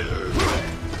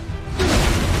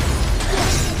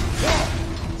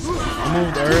 I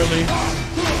moved early.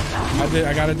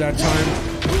 I got it that time.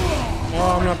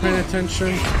 Oh, I'm not paying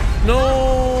attention.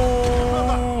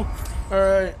 No!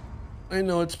 Alright. I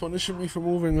know it's punishing me for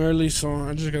moving early, so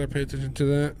I just gotta pay attention to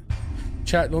that.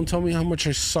 Chat, don't tell me how much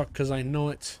I suck, because I know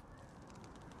it.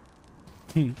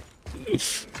 Come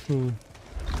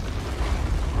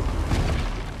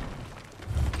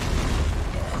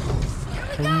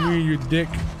here, you dick.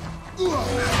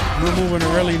 We're moving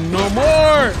early no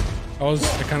more!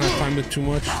 I kind of timed it too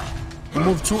much. I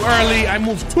moved too early. I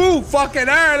moved too fucking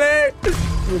early!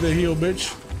 Through the heel,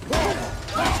 bitch.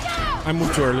 I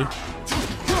moved too early.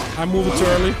 I'm moving too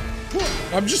early.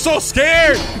 I'm just so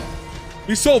scared!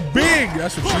 He's so big!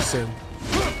 That's what she said.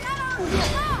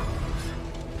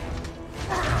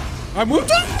 I moved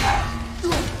too...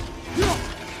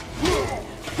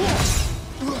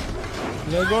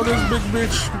 Let go this big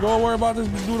bitch. Go worry about this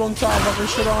dude on top. I can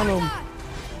shit on him.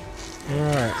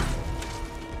 Alright.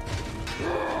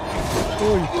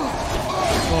 Oh,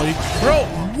 bro,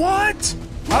 what?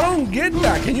 I don't get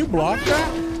that. Can you block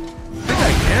that? I think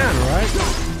I can, right?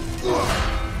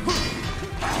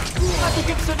 I think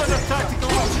it's another tactical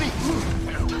retreat.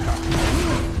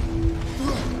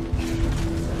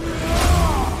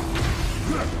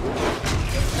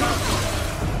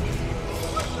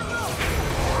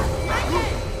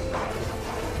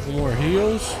 Some more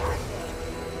heals.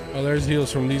 Oh, there's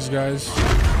heals from these guys.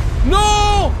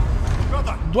 No!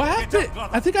 Do I have to?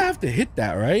 I think I have to hit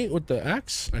that, right? With the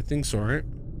axe? I think so, right?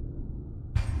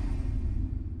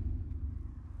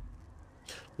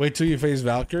 Wait till you face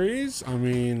Valkyries? I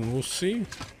mean, we'll see.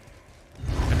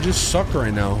 I just suck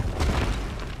right now.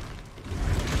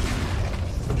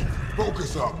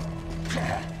 Focus up.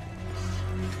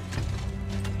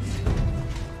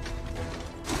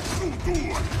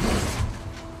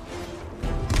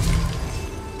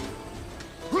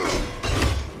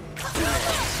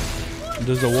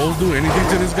 Does the wolf do anything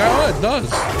to this guy? Oh, it does.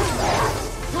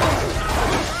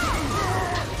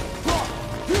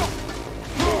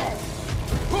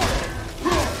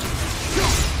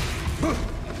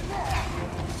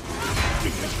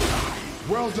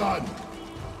 Well done.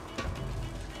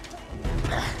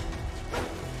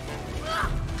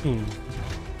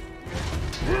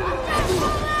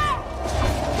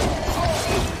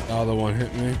 The other one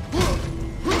hit me.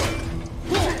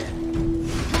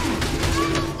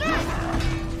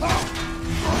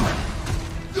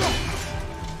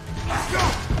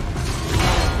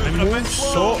 I moved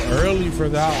so early for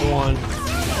that one.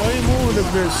 Why you moving a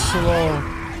bit slow?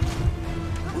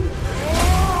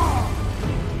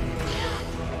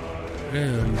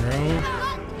 Damn, bro.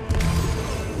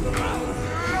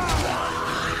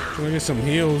 Can I get some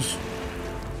heals?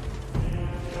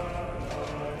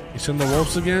 You send the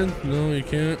wolves again? No, you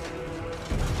can't.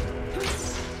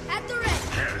 At the ready.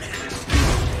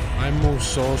 I move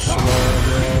so slow,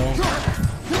 bro.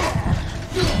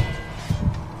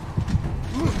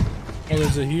 Oh,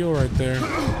 there's a heal right there.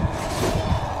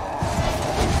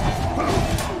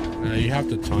 You have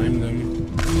to time them.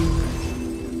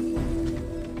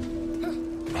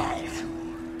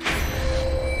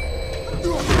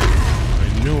 I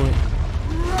knew it.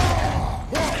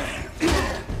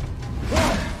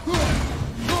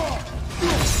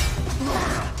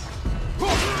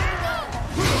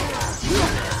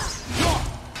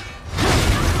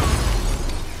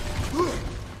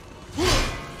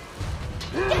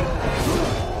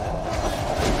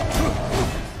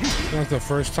 That's the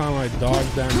first time I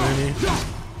dodged that many.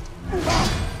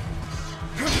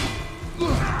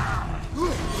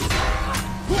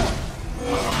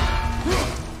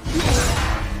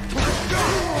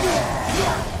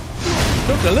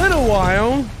 Took a little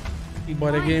while,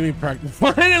 but it gave me practice.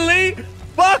 Finally!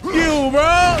 Fuck you,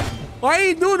 bro! Why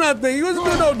you do nothing? You wasn't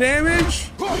doing no damage.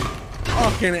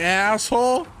 Fucking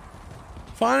asshole.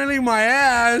 Finally, my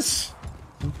ass.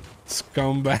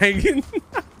 Scumbag.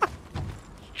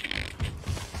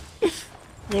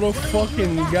 What a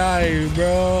fucking guy,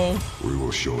 bro. We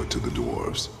will show it to the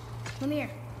dwarves. Lemire,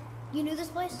 you knew this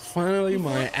place? Finally,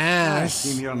 my I ass.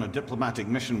 came here on a diplomatic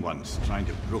mission once, trying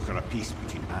to broker a peace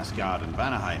between Asgard and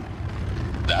Vanaheim.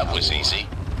 That was easy.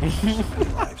 Many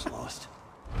lives lost.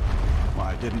 What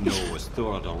I didn't know was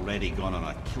Thor had already gone on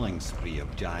a killing spree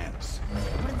of giants.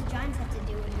 What did the giants have to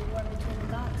do with the war between the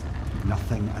gods?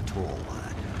 Nothing at all,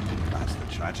 lad. That's the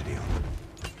tragedy of it.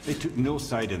 They took no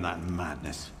side in that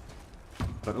madness.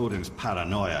 But Odin's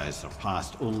paranoia is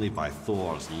surpassed only by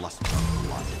Thor's lust for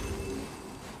blood.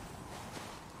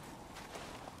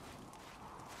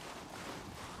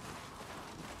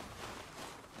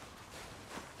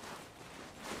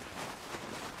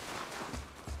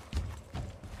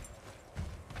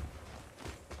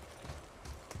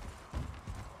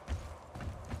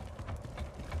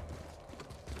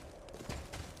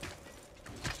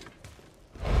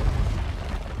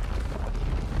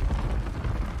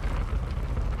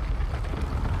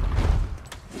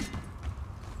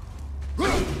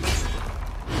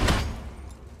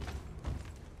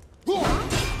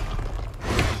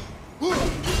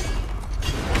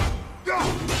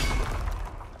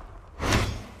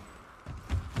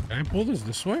 Can I pull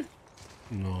this way?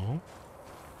 No.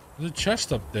 There's a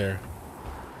chest up there.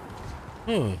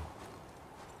 Huh.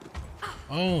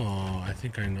 Oh, I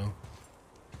think I know.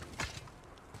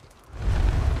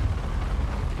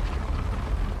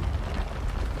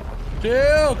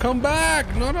 Jill, come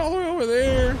back! Not all the way over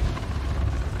there.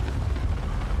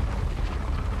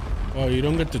 Oh, you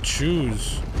don't get to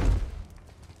choose.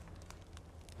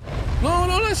 No,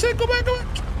 no, that's it. Go back, go back.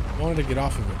 I wanted to get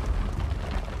off of it.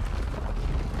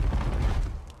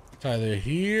 It's either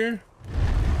here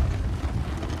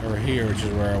or here, which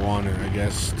is where I wanted, I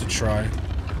guess, to try.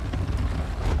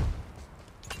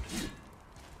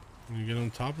 you get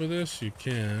on top of this? You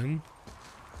can.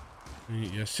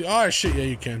 Yes. Oh shit! Yeah,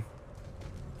 you can.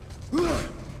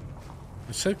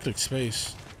 I said click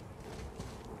space.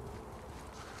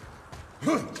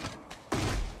 Can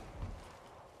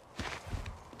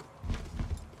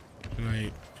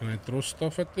I throw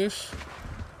stuff at this?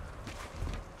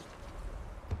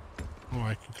 Oh,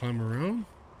 I can climb around?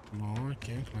 No, I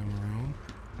can't climb around.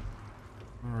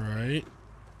 Alright.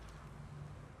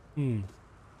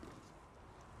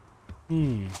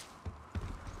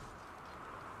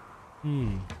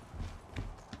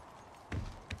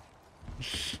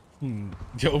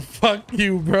 Yo, fuck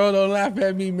you, bro. Don't laugh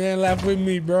at me, man. Laugh with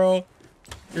me, bro.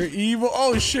 You're evil.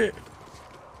 Oh, shit.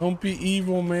 Don't be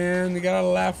evil, man. You gotta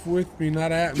laugh with me,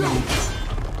 not at me.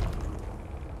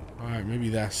 Alright, maybe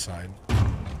that side.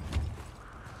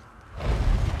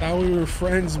 Thought we were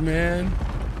friends, man.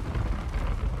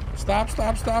 Stop,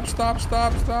 stop, stop, stop,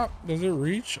 stop, stop. Does it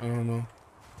reach? I don't know.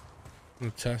 I'm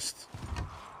gonna test.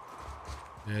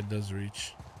 Yeah, it does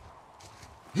reach.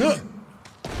 No!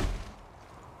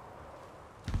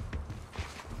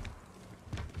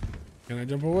 Can I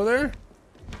jump over there?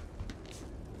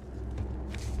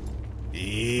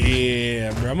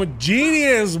 Yeah, bro. I'm a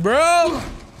genius, bro.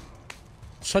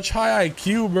 Such high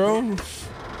IQ, bro.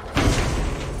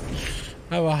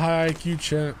 I have a high IQ,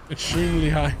 chat. Extremely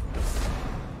high.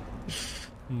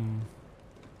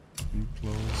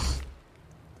 Close.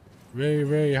 Very,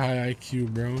 very high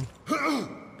IQ, bro.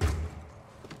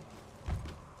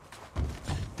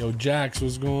 Yo, Jax,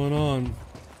 what's going on?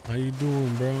 How you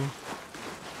doing, bro?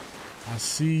 I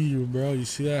see you, bro. You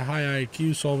see that high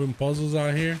IQ solving puzzles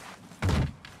out here?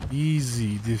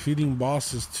 Easy. Defeating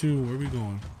bosses, too. Where are we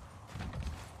going?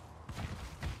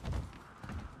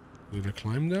 Did I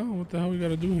climb down? What the hell we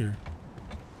gotta do here?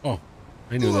 Oh,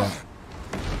 I knew that.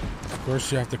 Of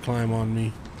course you have to climb on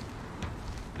me.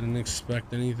 Didn't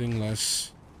expect anything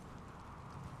less.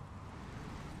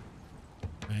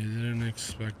 I didn't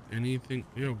expect anything.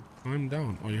 Yo, climb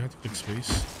down. Oh, you have to click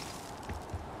space.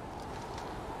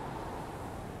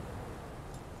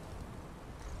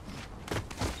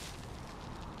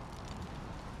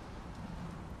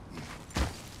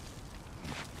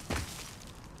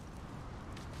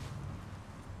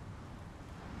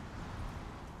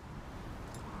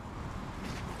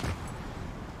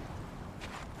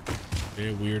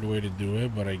 Okay, weird way to do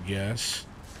it, but I guess.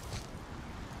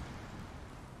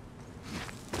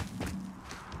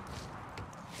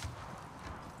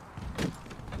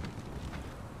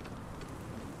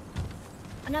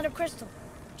 Another crystal.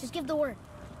 Just give the word.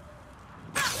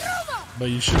 But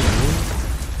you should move.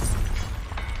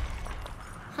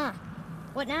 Huh.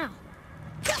 What now?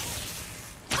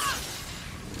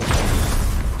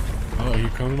 Oh, here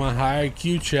comes my high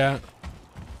IQ, chat.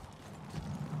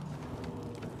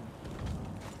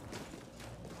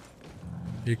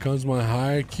 Here comes my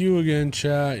high IQ again,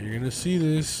 chat. You're gonna see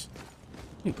this.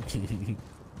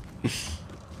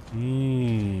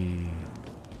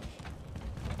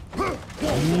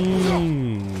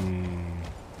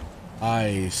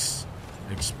 Ice.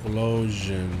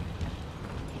 Explosion.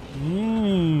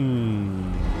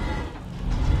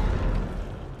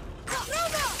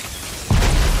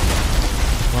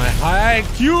 My high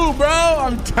IQ, bro!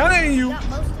 I'm telling you! Got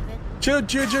most of it. Chill,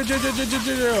 chill, chill, chill, chill, chill, chill,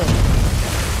 chill.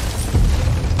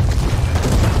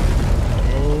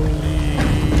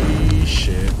 Holy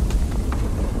shit.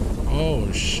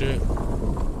 Oh shit.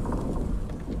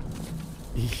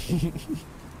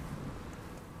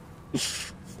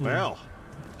 Well,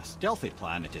 a stealthy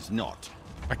plan it is not.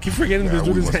 I keep forgetting this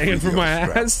dude is hanging from my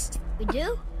ass. We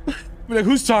do? Be like,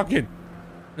 who's talking?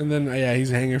 And then, yeah,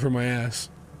 he's hanging from my ass.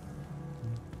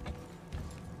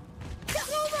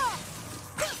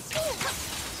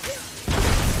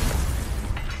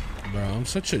 Bro, I'm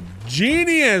such a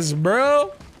genius,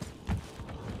 bro.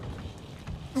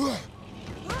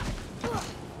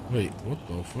 Wait, what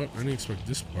the fuck? I didn't expect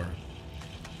this part.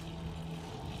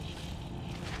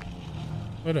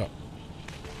 What up?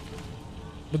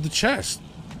 But the chest.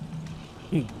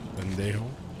 Pendejo.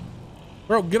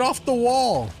 Bro, get off the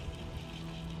wall.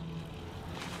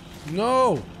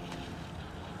 No.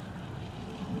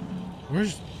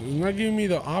 Where's... It's not giving me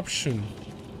the option.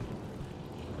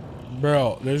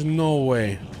 Bro, there's no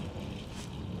way.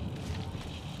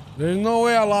 There's no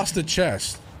way I lost the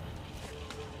chest.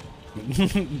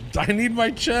 I need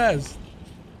my chest.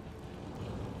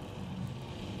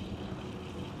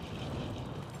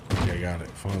 Okay, I got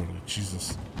it. Finally.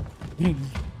 Jesus.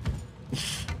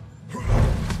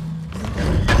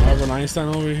 Albert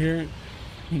Einstein over here.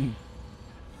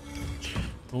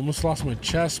 Almost lost my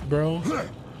chest, bro.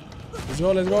 Let's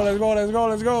go, let's go, let's go, let's go,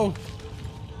 let's go.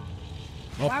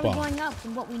 Why are we Oppa. going up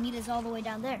when what we need is all the way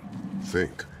down there?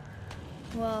 Think.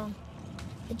 Well,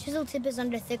 the chisel tip is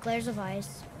under thick layers of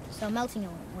ice, so melting it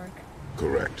won't work.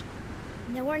 Correct.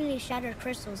 And there weren't any shattered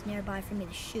crystals nearby for me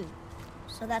to shoot,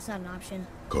 so that's not an option.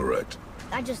 Correct.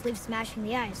 That just leaves smashing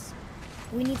the ice.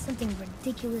 We need something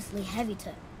ridiculously heavy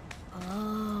to...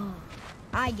 Oh,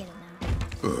 I get it now.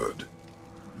 Good.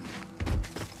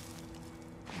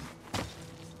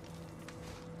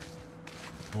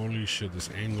 Holy shit, this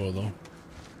angle though.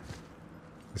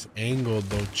 This angle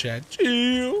though, chat.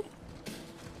 Chill.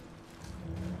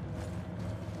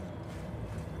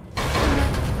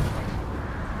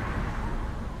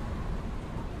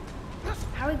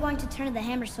 How are we going to turn the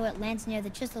hammer so it lands near the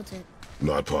chisel tip?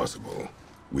 Not possible.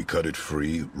 We cut it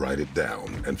free, write it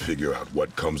down, and figure out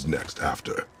what comes next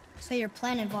after. So your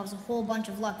plan involves a whole bunch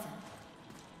of luck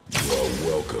then? You are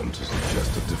welcome to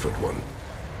suggest a different one.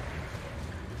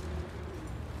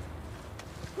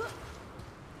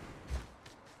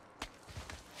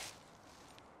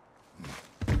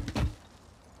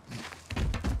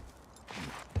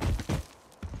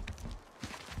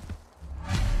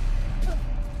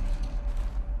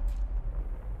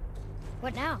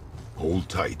 What now? Hold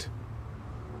tight.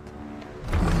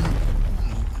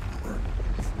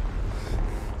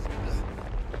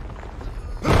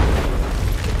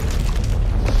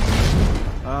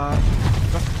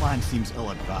 This plan seems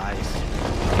ill-advised.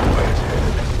 Quiet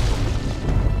head.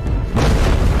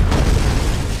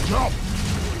 Jump!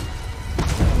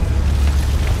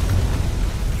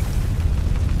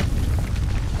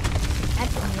 That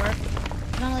didn't work.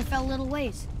 It only fell a little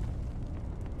ways.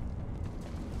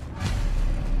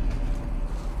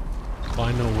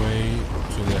 Find a way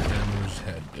to the hammer's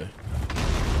head.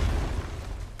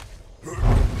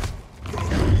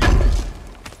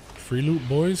 Free loot,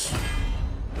 boys.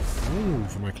 Ooh,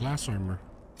 for my class armor.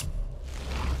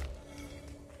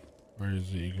 Where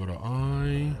is it? You go to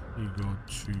I, you go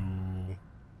to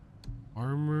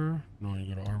armor. No,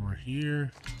 you go to armor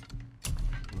here.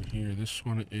 Go here. This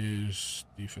one is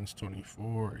defense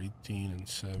 24, 18, and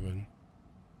 7.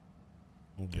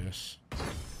 I guess.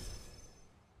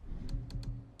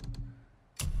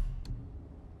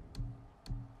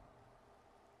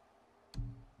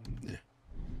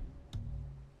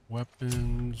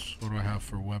 Weapons. What do I have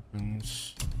for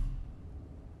weapons?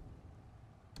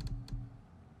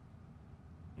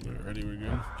 Alrighty, we're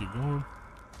good. Keep going.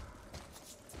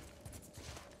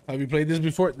 Have you played this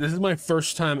before? This is my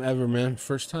first time ever, man.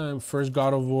 First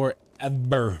God of War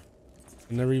ever.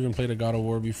 I never even played a God of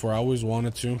War before. I always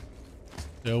wanted to.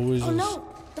 They always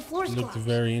The floor's looked closed.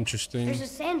 very interesting. There's a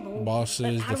sand bowl.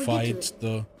 Bosses, but how the do we get to fights, it?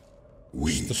 the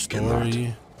cannot.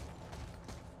 story.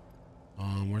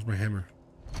 Where's my hammer?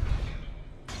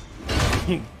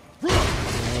 Oh,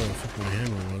 fuck, my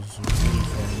hammer was.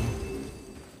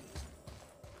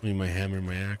 I mean, my hammer,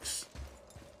 my axe.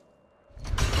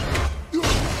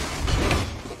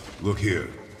 Look here.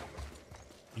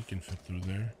 You can fit through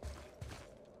there.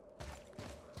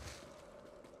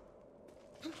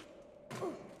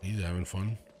 He's having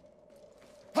fun.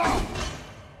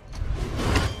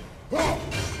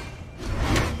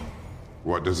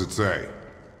 What does it say?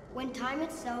 When time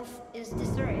itself is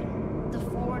disarrayed, the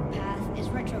forward path is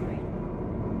retrograde.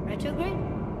 Retrograde?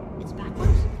 It's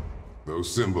backwards?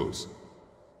 Those symbols.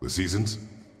 The seasons?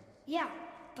 Yeah,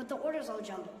 but the order's all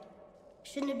jumbled.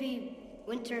 Shouldn't it be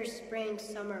winter, spring,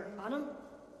 summer, autumn?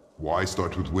 Why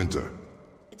start with winter?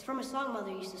 It's from a song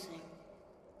Mother used to sing.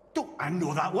 Don't I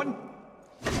know that one?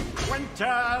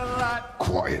 Winter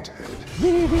Quiet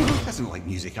head. doesn't like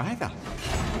music either.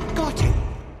 Got it.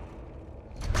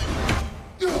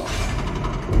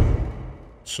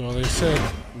 So they said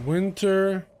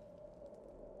winter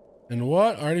and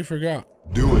what? I already forgot.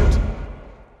 Do it.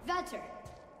 Vetter.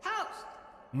 House.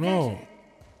 No,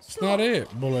 it's not it.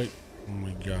 But like, oh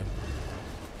my god.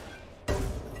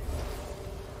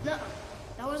 No,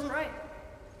 that wasn't right.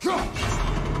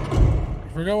 I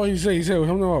forgot what he said. He said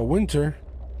something about winter.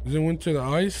 Is it winter the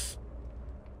ice?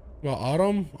 About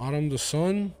autumn? Autumn the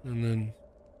sun? And then...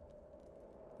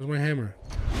 Where's my hammer?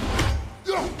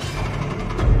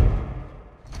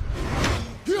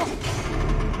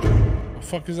 The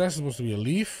fuck is that supposed to be? A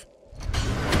leaf?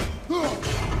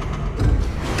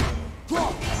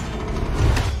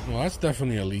 Well, that's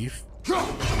definitely a leaf.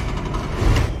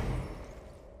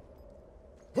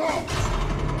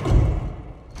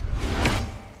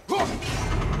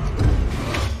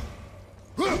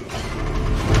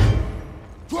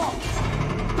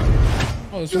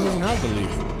 Oh, this one doesn't have the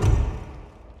leaf.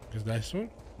 Is that this one?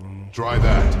 Try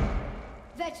that.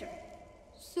 Vetter.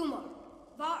 Sumo.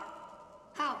 Var.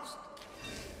 House.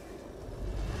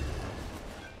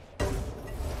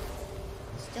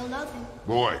 Still nothing.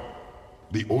 Boy,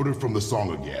 the order from the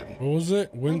song again. What was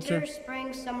it? Winter?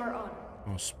 spring, summer, autumn.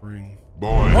 Oh, spring.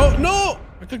 Boy. Oh, no!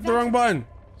 I clicked the wrong button.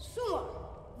 Summer,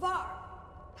 var,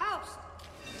 house.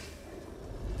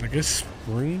 I guess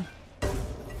spring?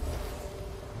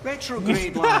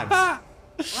 Retrograde, lads.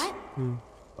 What?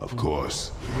 Of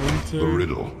course. The Winter.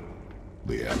 riddle.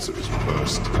 The answer is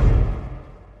first.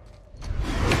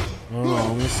 Oh, no,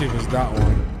 I'm gonna see if it's that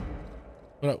one.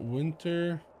 But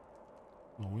winter.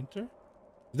 Oh, winter?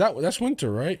 That's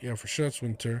winter, right? Yeah, for sure that's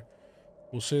winter.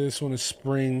 We'll say this one is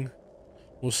spring.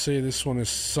 We'll say this one is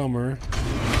summer.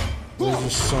 There's the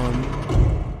sun.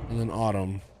 And then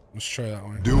autumn. Let's try that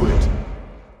one. Do it.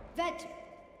 Vet,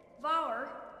 var,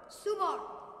 sumar,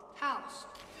 house.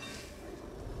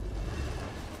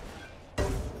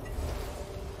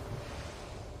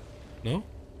 No?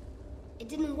 It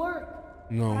didn't work.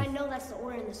 No. But I know that's the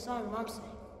order in the song Mom sang.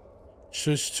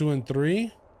 Shush 2 and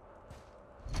 3.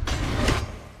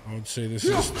 I would say this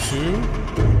is 2.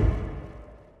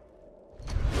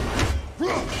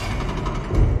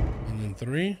 And then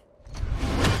 3.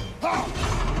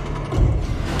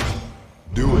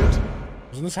 Do it.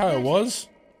 Isn't this how it was?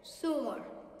 Sumar,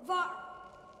 var,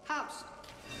 house.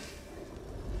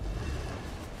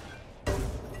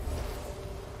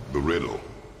 The riddle.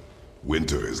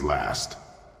 Winter is last.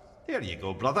 There you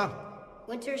go, brother.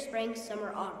 Winter, spring,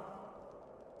 summer, autumn.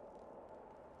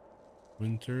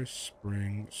 Winter,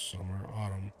 spring, summer,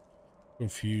 autumn.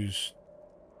 Confused.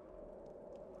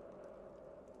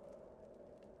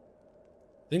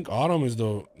 I think autumn is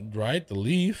the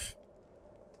leaf.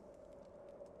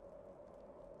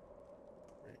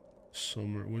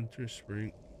 Summer, winter,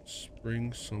 spring,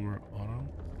 summer, autumn.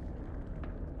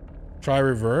 Try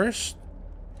reverse.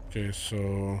 Okay,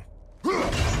 so I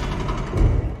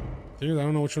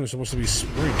don't know which one is supposed to be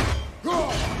spring.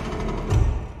 I'll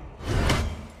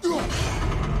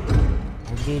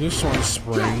do this one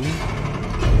spring.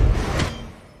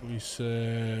 We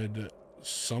said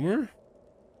summer?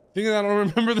 I think I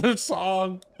don't remember the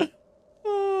song.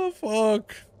 Oh,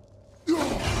 fuck.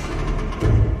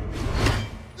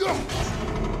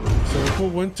 So we'll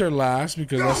put winter last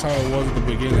because that's how it was at the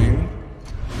beginning.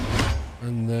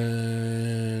 And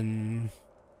then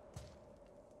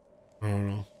I don't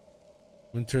know.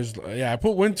 Winter's, yeah, I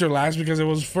put winter last because it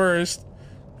was first.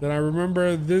 Then I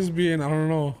remember this being, I don't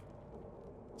know.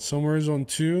 Summer's on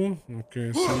 2.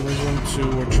 Okay, summer's on 2.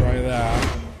 We'll try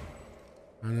that.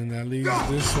 And then that leaves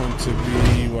this one to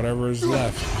be whatever is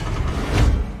left.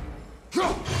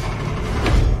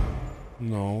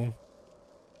 No.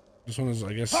 This one is,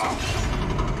 I guess.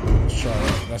 Let's try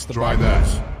it. That's the Try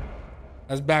backwards. that.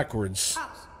 That's backwards.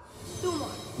 House, sumar.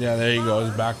 Yeah, there you go.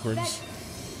 It's backwards.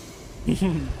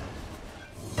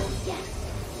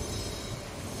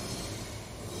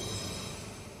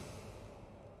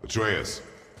 Atreus.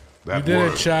 You That did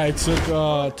word. it, Chai. It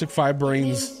took 5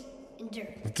 brains. Endure.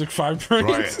 It took 5 Try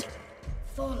brains. it.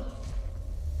 Follow.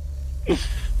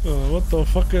 What the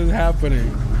fuck is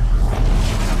happening?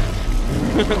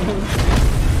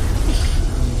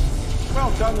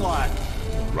 Well done, lad.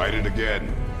 Write it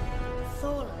again.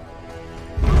 Thor.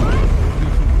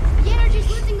 The energy's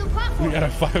lifting the We platform. got a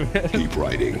 5 minutes. Keep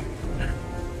writing.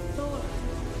 Thor.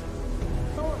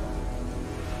 Thor.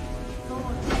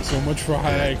 Thor. So much for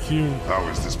high IQ. How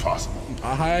is this possible?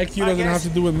 A high IQ I doesn't have guess to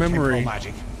do with temporal memory.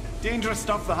 magic. Dangerous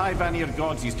stuff the High Vanir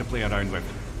gods used to play around with.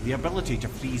 The ability to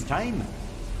freeze time.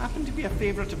 Happened to be a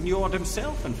favorite of Njord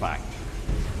himself, in fact.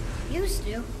 Used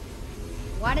to.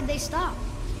 Why did they stop?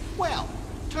 Well,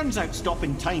 turns out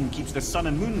stopping time keeps the sun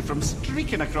and moon from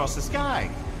streaking across the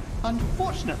sky.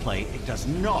 Unfortunately, it does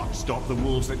not stop the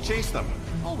wolves that chase them,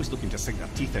 always looking to sink their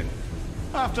teeth in.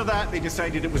 After that, they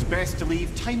decided it was best to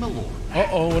leave time alone.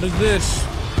 Uh-oh, what is this?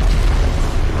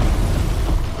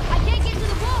 I can't get to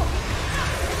the boat.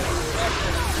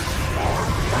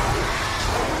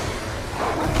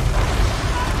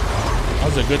 That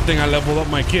was a good thing I leveled up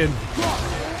my kid.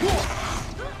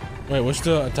 Wait, what's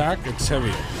the attack? It's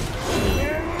heavy.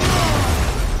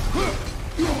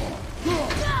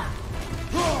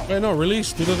 Wait, no,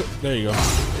 release. There you go.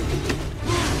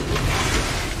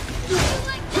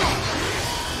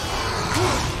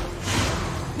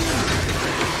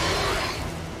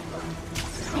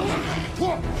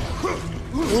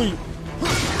 Uy.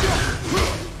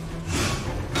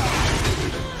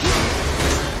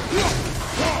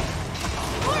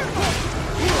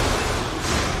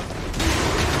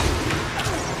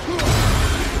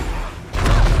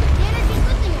 The energy's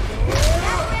lifting it.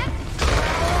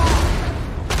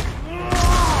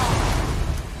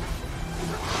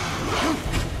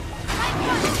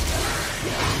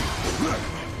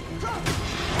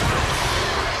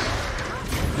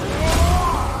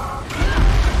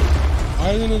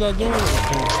 Why isn't it that doing it?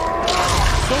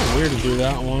 So weird to do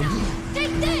that one.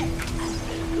 Take this!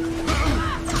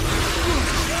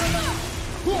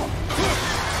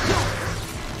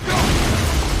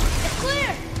 It's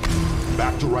clear!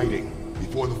 Back to writing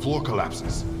before the floor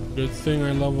collapses. Good thing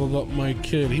I leveled up my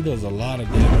kid. He does a lot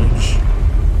of damage.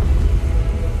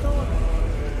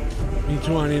 Me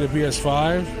too, I need a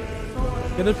PS5.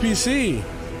 Get a PC.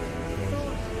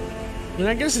 I mean,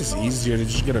 I guess it's easier to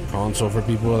just get a console for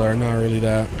people that are not really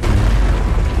that.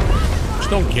 Just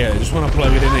don't care. Just want to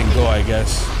plug it in and go, I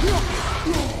guess.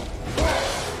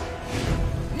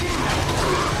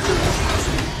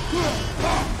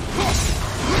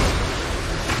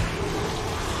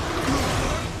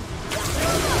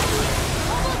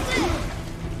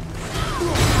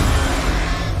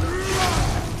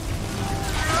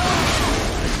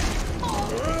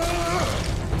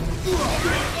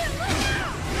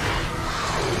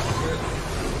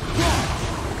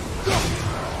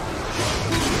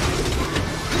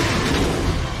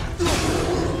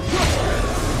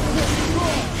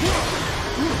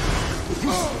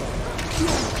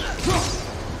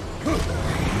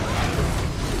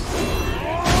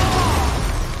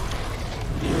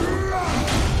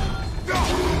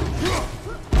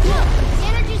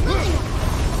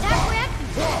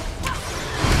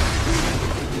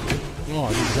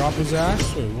 His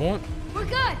ass? Wait, what? We're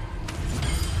good.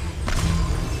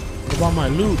 What about my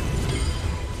loot?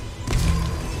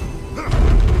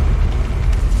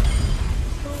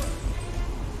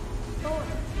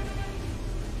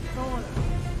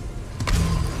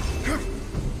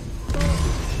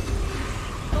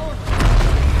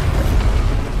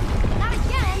 Not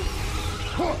again.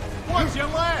 What's your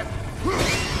left?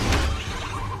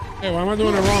 Hey, why am I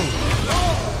doing it wrong?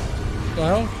 What the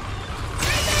hell?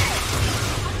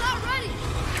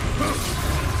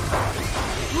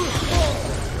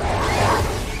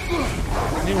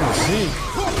 I didn't even see.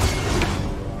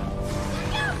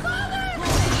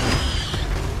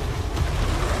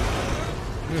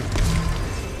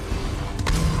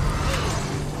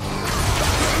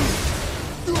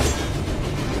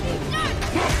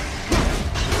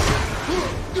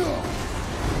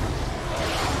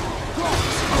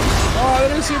 Oh, I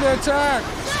didn't see the attack.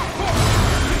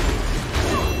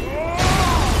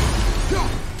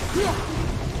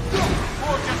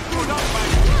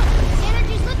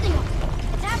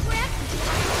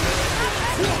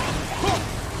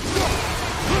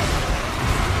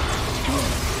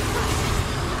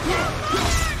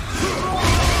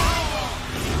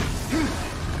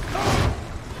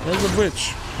 There's a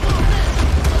witch.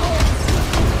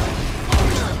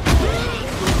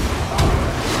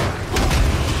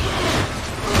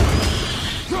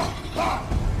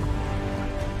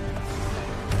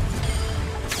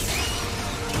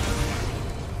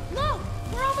 Look,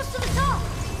 we're almost to the top.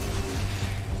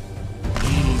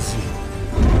 Easy.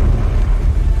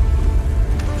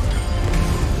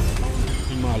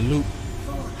 In my loot.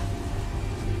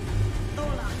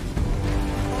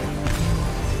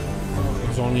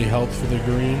 There's only health for the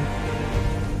green.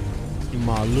 In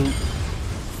my loot.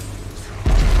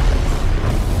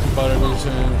 But it was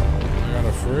in. I got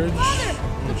a fridge. Father,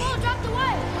 the ball dropped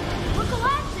away. We're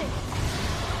collapsing.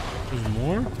 There's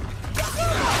more?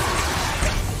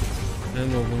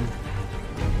 And of them.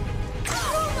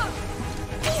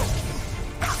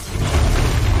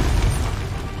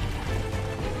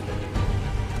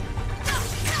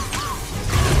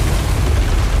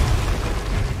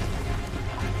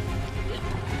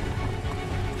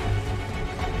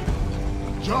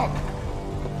 Jump!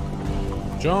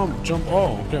 Jump, jump.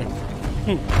 Oh, okay.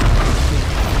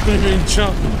 What do you mean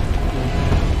jump?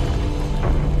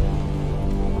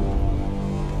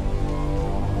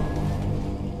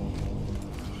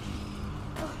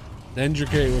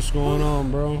 Enraged, what's going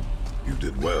on, bro? You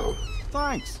did well.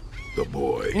 Thanks. The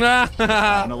boy.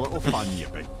 Having a little fun, you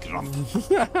big grump.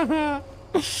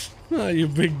 You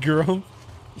big grump.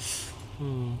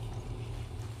 I'm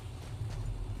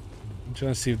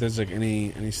trying to see if there's like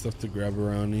any stuff to grab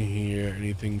around in here.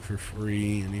 Anything for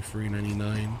free? Any free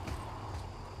 99?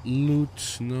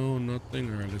 Loot? No, nothing.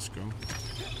 All right, let's go.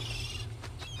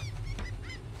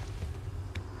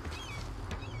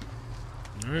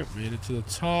 All right, made it to the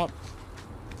top.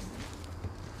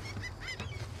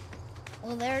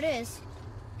 Well, there it is.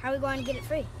 How are we going to get it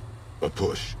free? A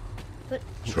push. But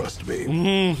Trust me.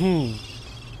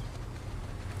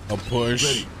 A push.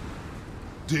 Ready.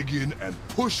 Dig in and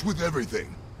push with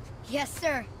everything. yes,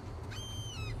 sir.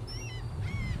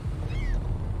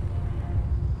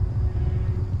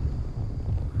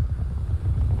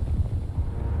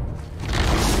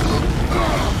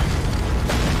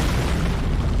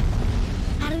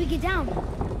 How do we get down?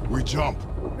 We jump.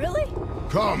 Really?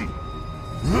 Come.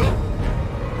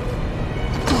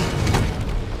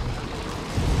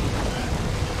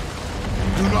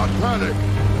 Do not panic.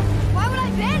 Why would I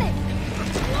panic?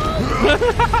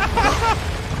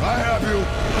 I have you.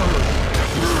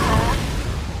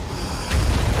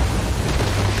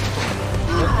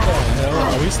 What the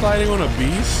hell? Are we sliding on a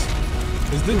beast?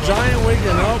 Is the giant waking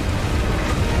up?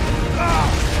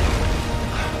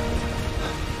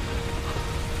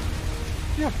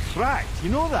 You're cracked, you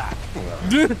know that?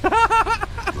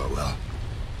 Well.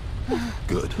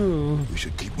 Good. We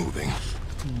should keep moving.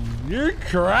 You're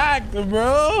cracked,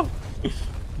 bro.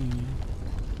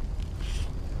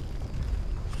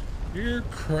 You're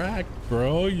cracked,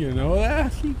 bro. You know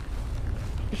that?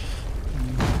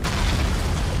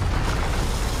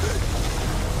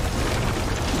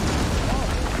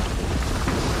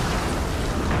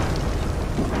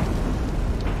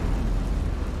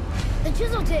 The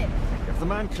chisel tip. Give the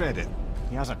man credit.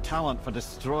 He has a talent for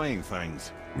destroying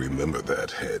things. Remember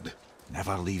that, Head.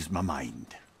 Never leaves my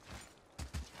mind.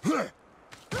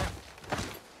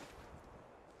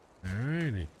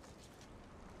 Alrighty.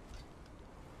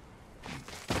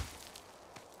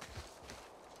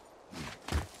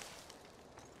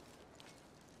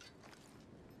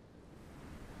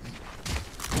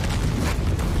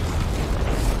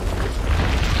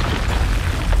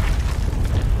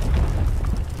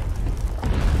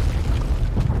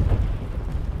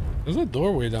 There's a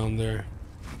doorway down there.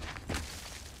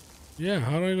 Yeah,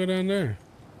 how do I go down there?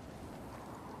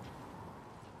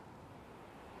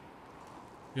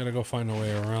 Gotta go find a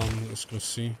way around. Let's go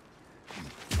see.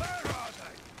 Where are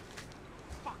they?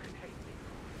 Fucking hate me.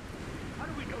 How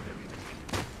do we know they're in the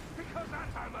kitchen? Because that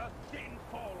hammer didn't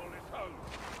fall on its own.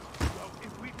 Well,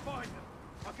 if we find them,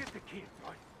 I'll get the kids,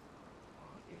 right?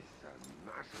 It's a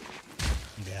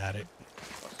massive... Got it.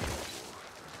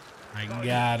 I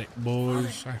got it,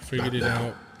 boys. I figured it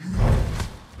out.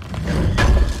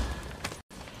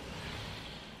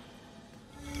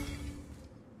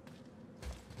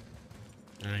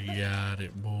 I got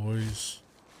it, boys.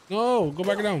 No, go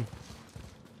back down.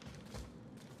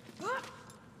 There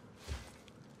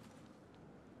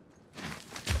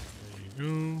you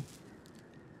go.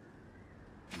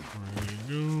 There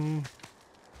you go.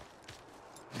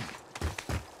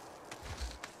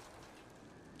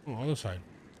 Oh, other side.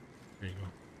 There you go.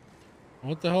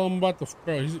 What the hell I'm about to...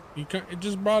 Bro, he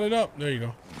just brought it up. There you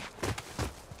go.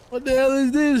 What the hell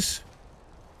is this?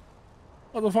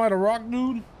 About to find a rock,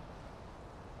 dude?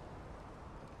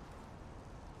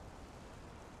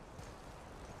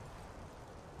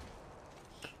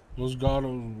 What's God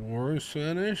of War in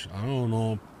Spanish? I don't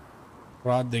know.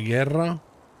 Rod de Guerra?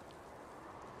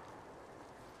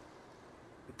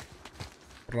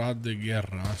 Rod de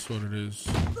Guerra, that's what it is.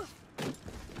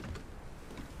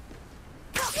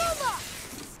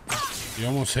 You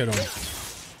almost hit him.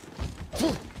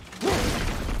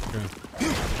 Okay.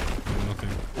 Nothing.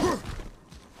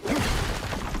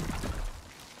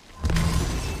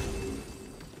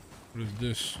 What is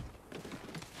this?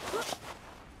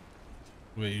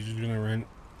 Wait, you're just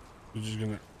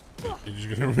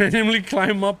gonna randomly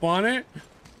climb up on it?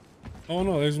 Oh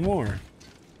no, there's more.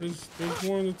 There's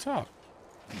more on the top.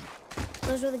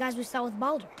 Those were the guys we saw with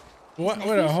Baldur. What?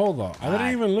 Wait, hold on. I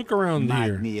didn't even look around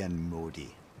here. Magni and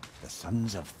Modi, the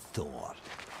sons of Thor.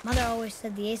 Mother always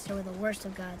said the Aesir were the worst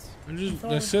of gods.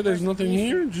 I said there's nothing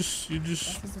here. You just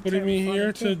putting me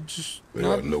here to just. They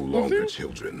are no longer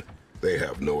children. They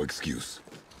have no excuse.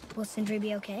 Will Sindri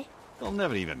be okay? They'll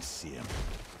never even see him.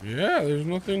 Yeah, there's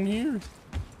nothing here.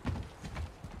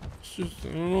 It's just, I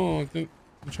don't know. I think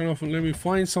I'm trying to let me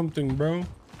find something, bro.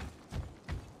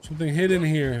 Something hidden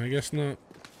here. I guess not.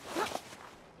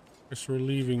 Guess we're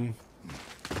leaving.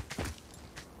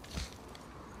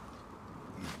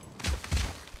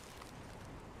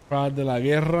 Prad de la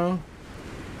Guerra.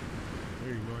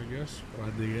 There you go, I guess.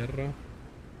 Prad de Guerra.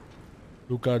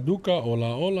 Duca Duca,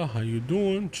 hola hola, how you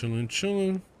doing? Chillin',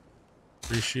 chillin'.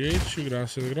 Appreciate you,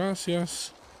 gracias,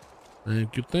 gracias.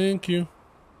 Thank you.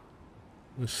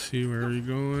 Let's see, where are we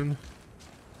going?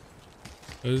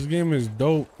 This game is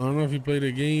dope. I don't know if you played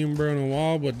a game, bro, in a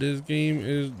while, but this game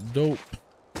is dope.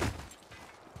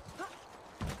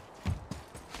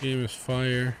 Game is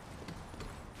fire.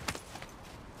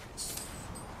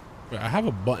 But I have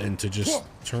a button to just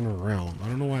turn around. I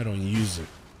don't know why I don't use it.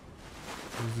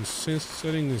 The sense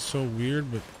setting is so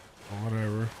weird, but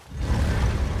whatever.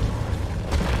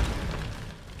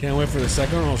 Can't wait for the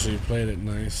second one. Also, you played it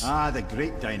nice. Ah, the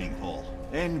great dining hall.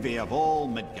 Envy of all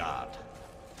Midgard.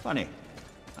 Funny,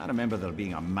 I remember there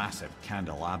being a massive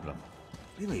candelabrum.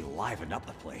 Really livened up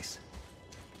the place.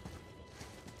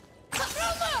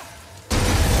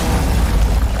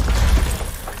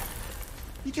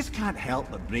 You just can't help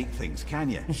but break things, can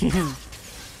you?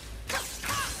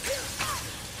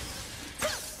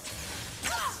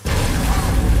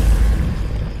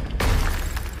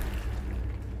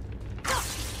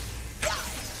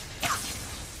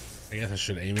 I guess I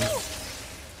should aim it.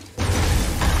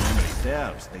 Memory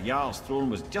serves, the Jarl's throne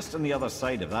was just on the other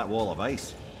side of that wall of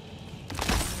ice.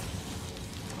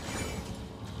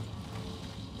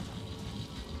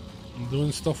 I'm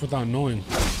doing stuff without knowing.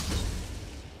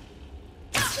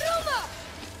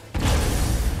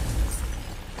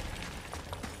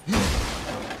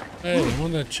 Hey, I'm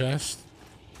on that chest.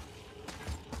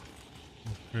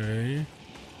 Okay.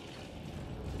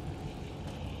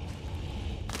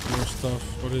 More stuff.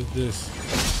 What is this?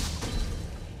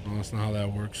 Oh, that's not how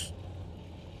that works.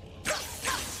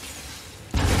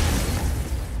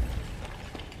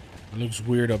 It looks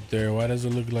weird up there. Why does it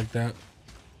look like that?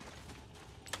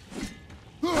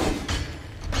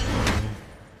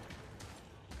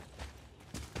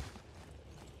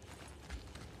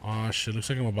 Oh shit, looks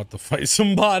like I'm about to fight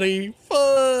somebody.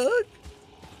 Fuck.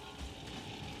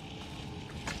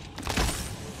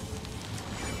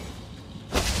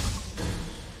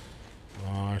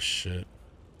 Oh shit.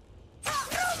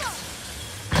 Focus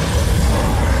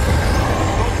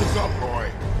up,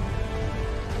 boy.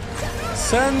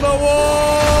 Send the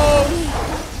wolves!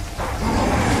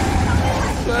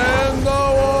 Send the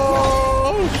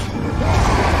wolves!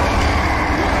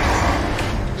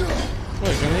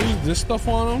 Wait, can I use this stuff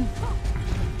on him?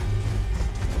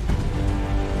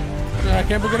 I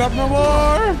can't pick it up no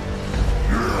more!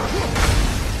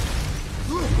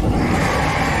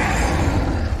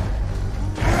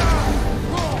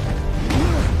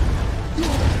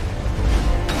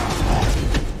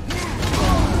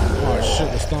 Oh shit,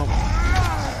 the stomp.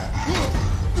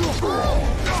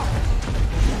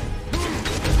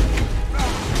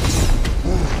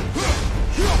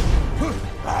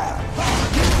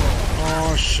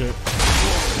 Oh shit.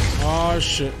 Oh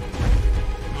shit.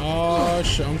 Oh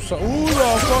shit. I'm so. Who the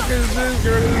fuck is this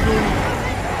girl?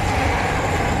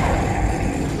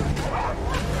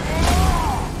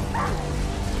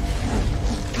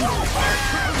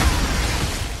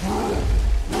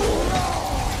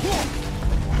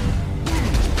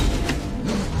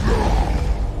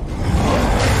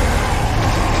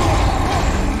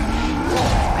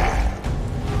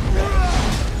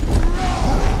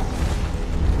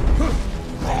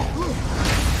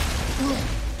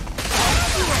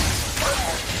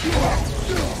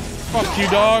 Fuck you,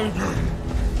 dog.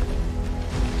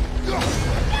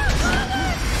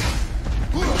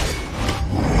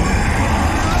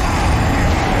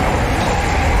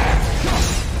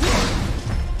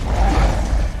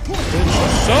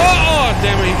 Oh,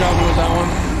 damn it, he got me with that one.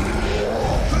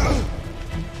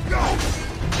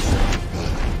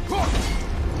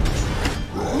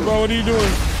 Bro, what are you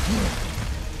doing?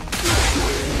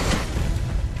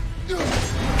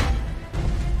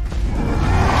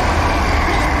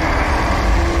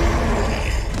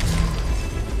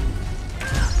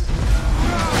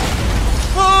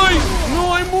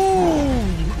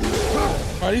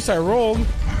 At least I rolled. Move!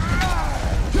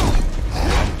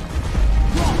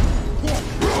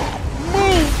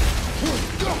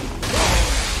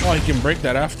 Oh, he can break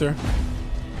that after.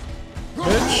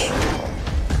 Bitch.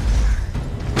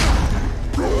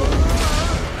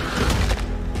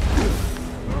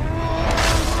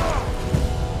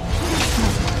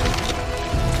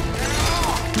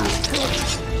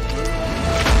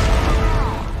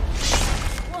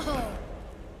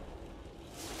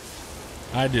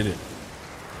 I did it.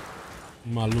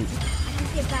 My loot.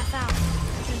 Let's get back out.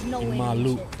 There's no way My to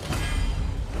loot. use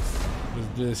it. Is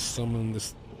this summon the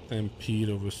stampede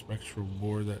of a spectral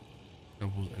boar that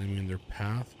stumbles enemy in their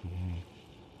path?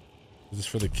 Is this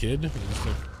for the kid? Is this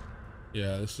like,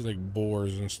 yeah, this is like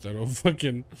boars instead of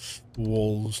fucking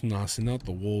wolves. Nah, send out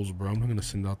the wolves, bro. I'm not gonna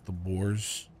send out the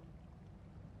boars.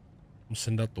 I'm gonna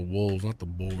send out the wolves, not the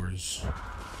boars.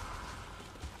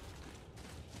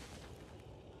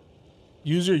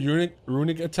 Use your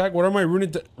runic attack. What are my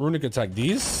runic attack?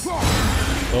 These?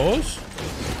 Those?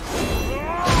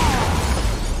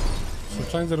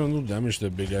 Sometimes I don't do damage to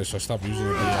the big guys, so I stop using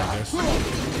it, I guess.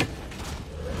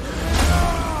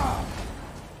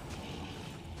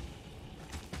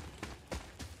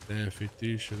 Damn,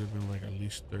 50 should have been like at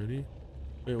least 30.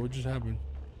 Wait, what just happened?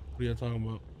 What are you talking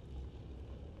about?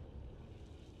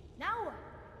 Now what?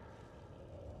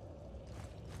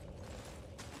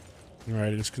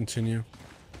 Alright, let's continue.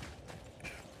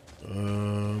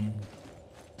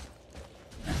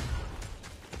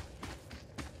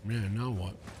 Man, now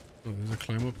what? Oh, there's a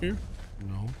climb up here?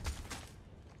 No.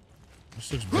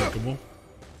 This looks breakable.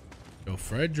 Yo,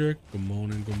 Frederick, good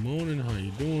morning, how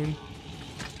you doing?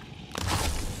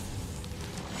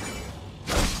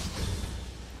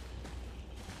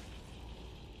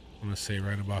 I'm gonna say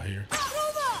right about here.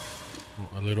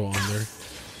 A little under.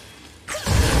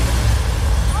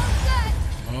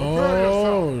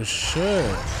 Oh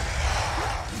shit.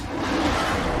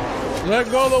 Let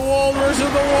go the wall versus the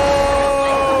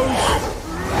walls!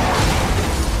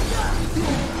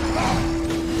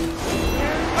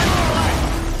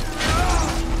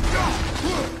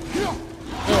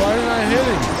 Hey, why didn't I hit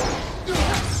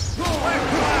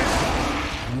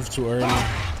him? Moved too early.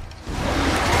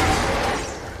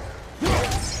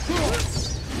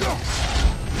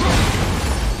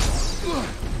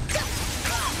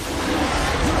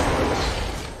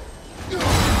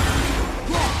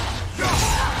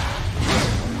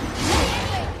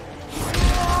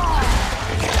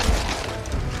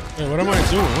 What am I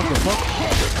doing? What the fuck?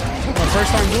 My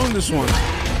first time doing this one.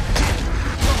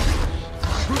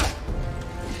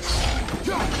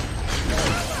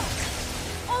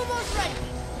 Almost ready.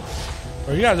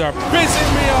 Oh, you guys are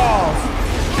pissing me off.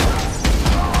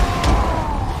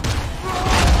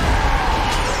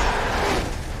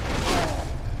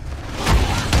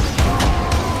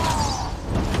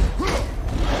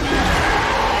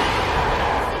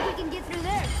 I think we can get through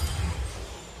there.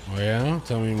 Oh yeah?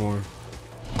 Tell me more.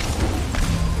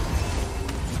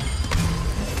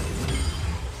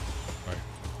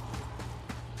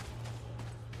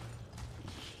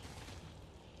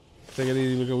 Take it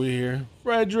easy, look at we here.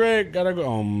 Frederick, gotta go.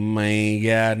 Oh my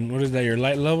god. What is that, your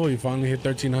light level? You finally hit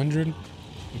 1300?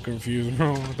 I'm confused,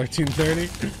 bro. 1330?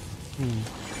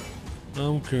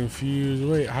 I'm confused.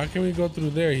 Wait, how can we go through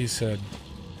there, he said?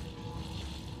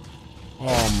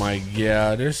 Oh my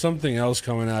god, there's something else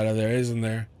coming out of there, isn't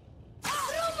there?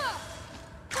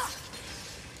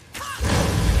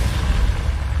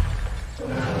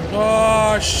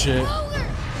 Oh shit.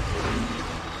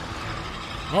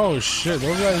 Oh shit,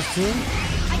 those guys too?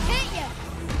 I can't yet.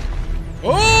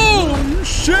 Oh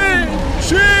shit!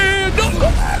 Shit! No.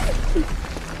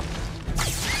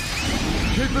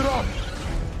 Keep it up!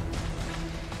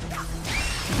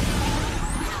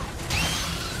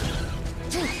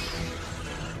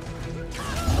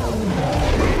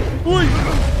 Oi!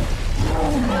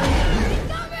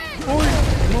 Oi!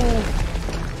 No!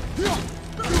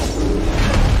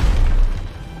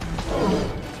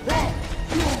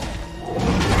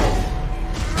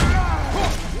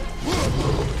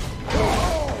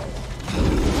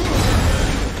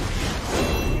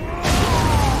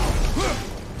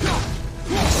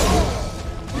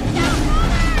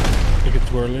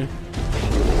 Too early.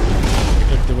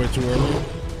 Clicked it way too early.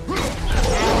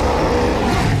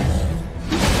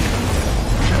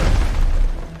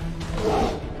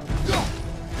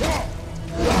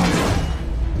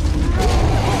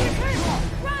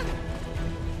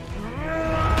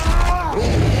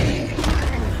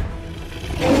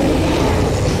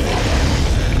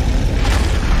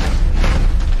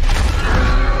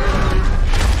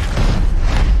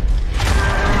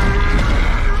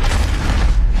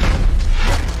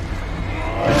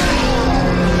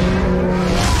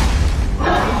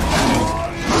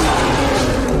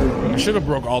 Should have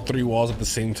broke all three walls at the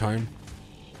same time.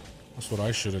 That's what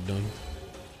I should have done.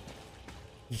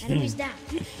 Enemies down.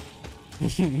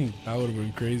 That would have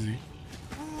been crazy.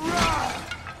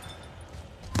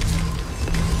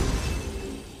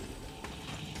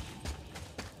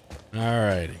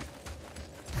 Alrighty.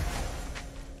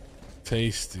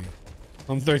 Tasty.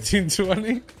 I'm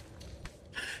 1320.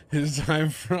 It's time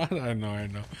for I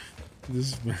know.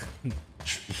 This man.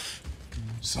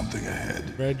 Something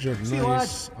ahead. Frederick, See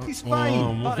nice. what? He's fine.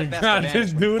 Oh my Thought it best god, to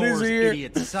this vanish dude when is Thor's here.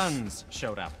 idiot sons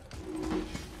showed up.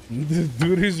 This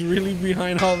dude is really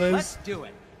behind all this. Let's do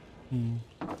it.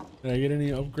 Did I get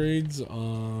any upgrades?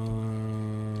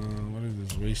 What is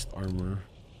this? Waist armor.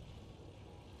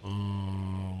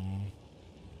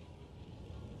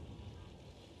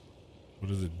 What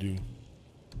does it do?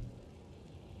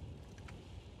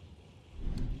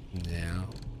 Yeah.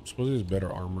 I suppose there's better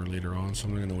armor later on, so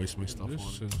I'm not gonna waste my stuff on it.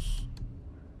 This is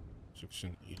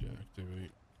section E to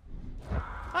activate.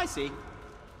 I see.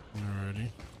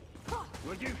 Alrighty.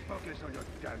 Would you focus on your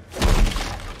damn...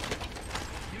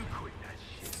 You quit that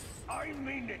shit. I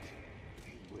mean it.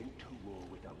 He went to war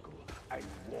with Uncle and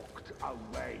walked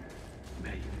away.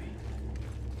 Maybe.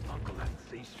 Uncle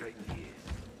hasn't seen straight in years.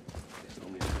 As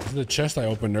long as... This is the chest I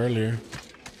opened earlier.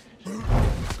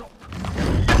 Stop.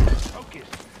 Focus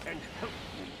and help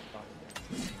me.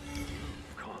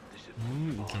 Can't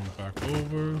disappoint. Jump back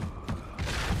over.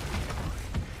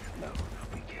 No,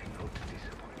 we can't go to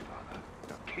disappoint, Father.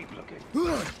 Now keep looking.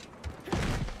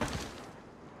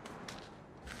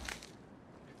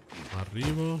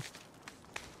 Arriba.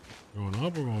 Going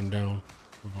up or going down?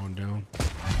 We're going down.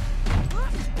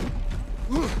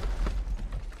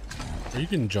 Or you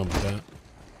can jump that.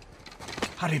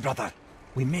 Hurry, brother.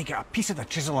 We may get a piece of the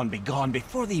chisel and be gone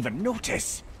before they even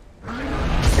notice. Who's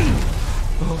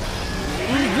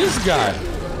this guy?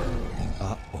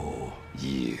 Uh-oh.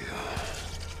 Yeah.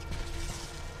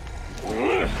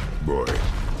 Boy.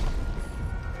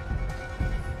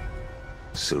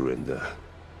 Surrender.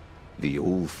 The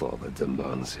All-Father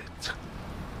demands it.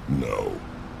 No.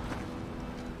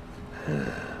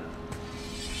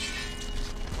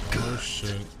 Oh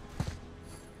shit.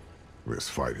 This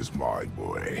fight is mine,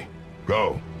 boy.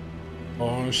 Go.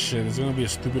 Oh shit, it's gonna be a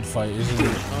stupid fight, isn't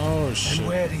it? Oh shit. And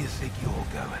where do you think you're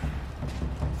going?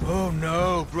 Oh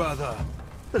no, brother.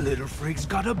 The little freak's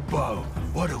got a bow.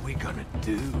 What are we gonna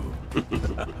do?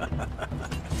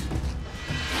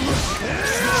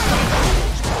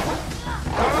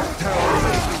 Don't tell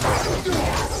me.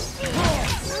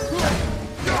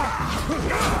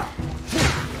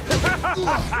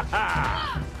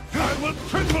 I will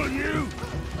triple you!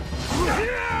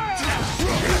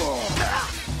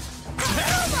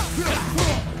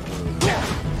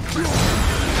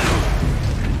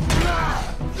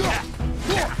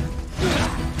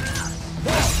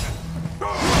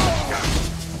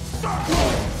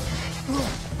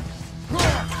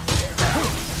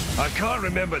 I can't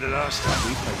remember the last time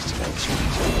we faced an actual.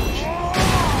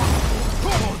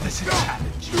 Oh, this is a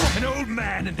challenge. An old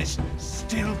man and this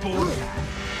stillborn lad.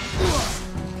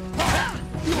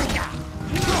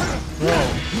 Bro,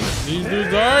 these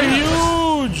dudes are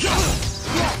huge!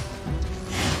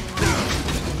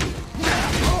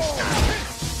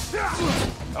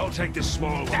 I'll take this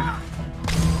small one.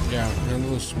 Yeah,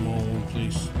 handle the small one,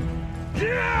 please.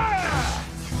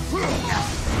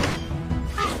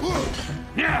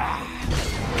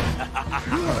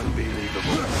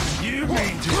 Unbelievable. You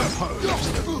mean to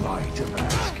oppose the might of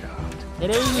Asgard? What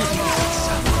is it?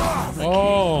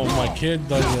 Oh, my kid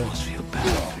does I it. must feel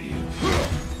bad for you.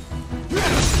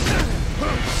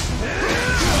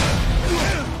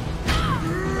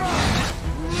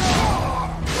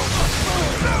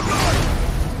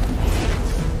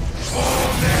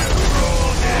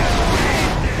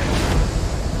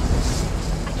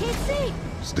 I can't see.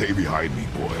 Stay behind me,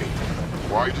 boy.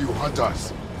 Why do you hunt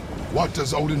us? What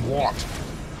does Odin want?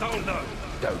 Don't know.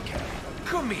 Don't care.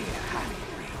 Come here, Harry.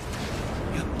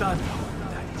 You've done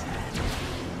Daddy's hand.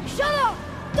 Shut up!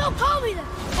 Don't call me that!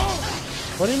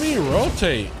 What do you mean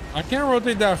rotate? I can't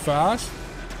rotate that fast.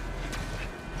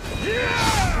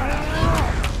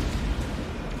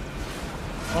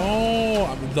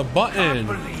 Oh, the button.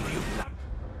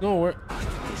 No, where?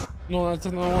 No, that's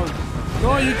another one.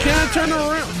 No, you can't turn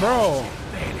around, bro.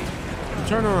 You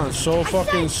turn around so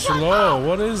fucking slow.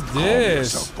 What is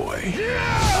this? Boy.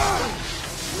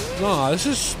 No, this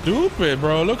is stupid,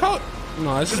 bro. Look how.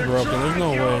 No, this is broken. There's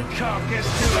no way.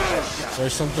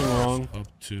 There's something wrong. Up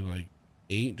to like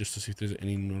 8, just to see if there's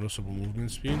any noticeable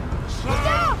movement speed.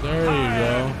 There you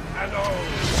go.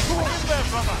 Oh,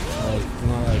 it's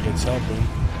not like it's helping.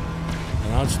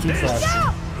 And now it's too fast.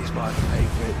 He's my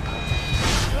favorite.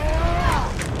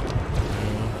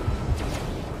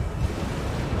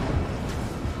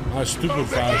 Now it's stupid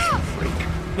fast.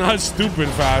 Now it's stupid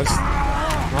fast.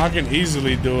 Now I can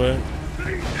easily do it.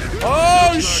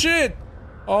 Oh shit!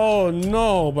 Oh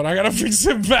no, but I gotta fix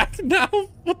it back now.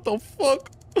 What the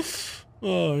fuck?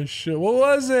 Oh shit, what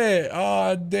was it?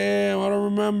 Oh damn, I don't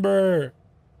remember.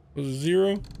 Was it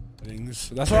 0?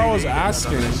 That's what I was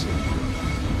asking.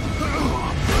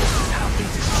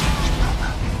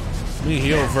 Let me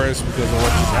heal first because of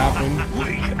what just happened.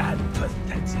 Weak and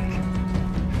pathetic.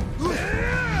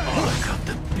 Oh, I got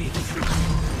the beat.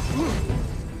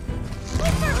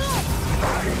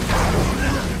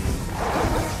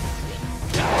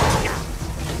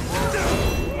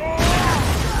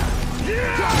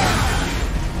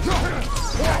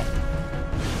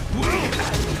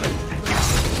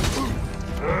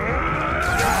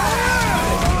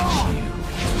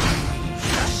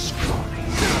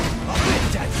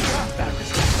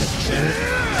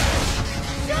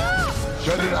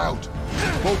 Shut it out.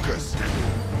 Focus.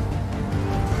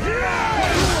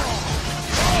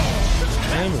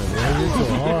 Damn it, man, you're so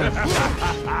hard.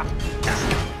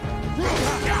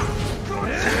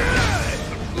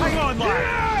 Hang on, lad.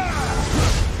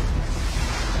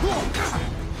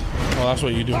 Oh, that's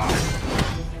what you do.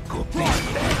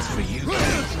 That's for you.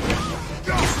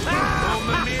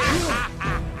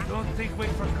 Don't think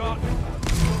we've forgotten.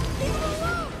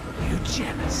 You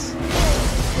jealous?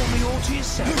 Put me all to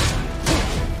yourself.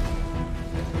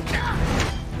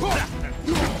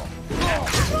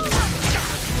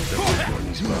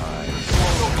 One's mine.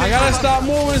 stop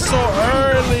moving so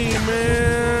early,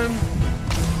 man.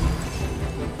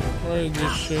 What is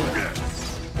this shit?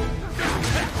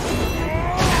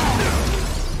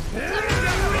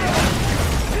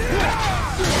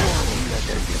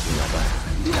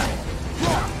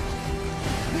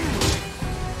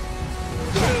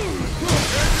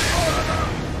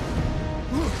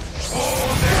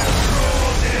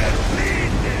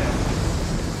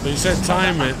 They said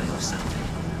time it.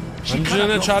 I'm just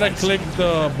gonna try to click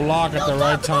the block at the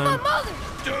right time.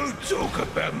 Don't talk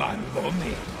about my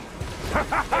mommy.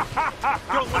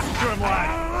 Don't listen to him,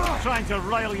 lad. He's trying to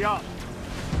rile you up.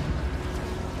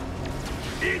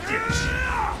 Idiot!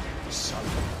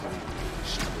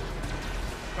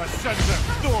 A sense of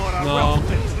Thor, a No. will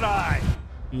to try.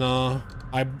 No,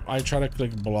 I try to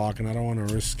click block and I don't want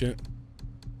to risk it.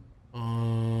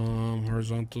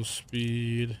 Horizontal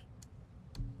speed.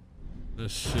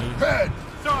 Let's see. Head!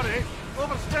 Sorry,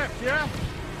 overstepped, yeah?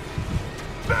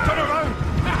 Turn around!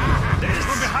 This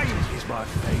From behind! is my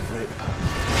favorite part.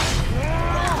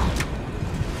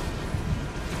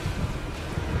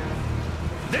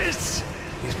 This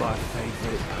is my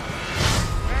favorite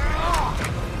part.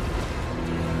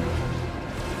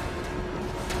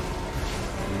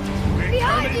 We're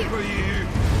Behind coming you. for you.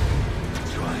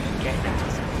 Try and get that.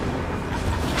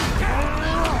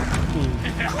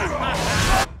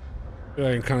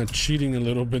 I'm kind of cheating a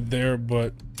little bit there,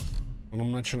 but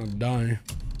I'm not trying to die.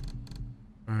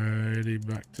 Alrighty,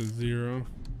 back to 0.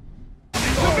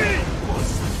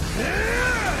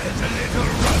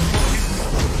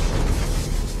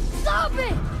 Stop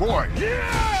it! Boy,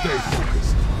 stay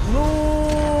focused.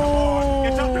 No,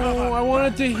 Get up, brother. I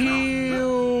wanted to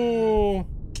heal.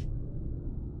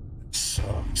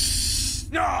 Sucks.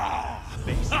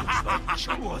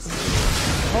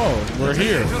 Oh, we're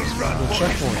here. The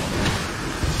checkpoint.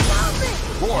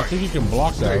 Boy, I think you can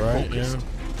block that, right? focused.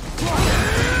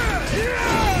 Yeah.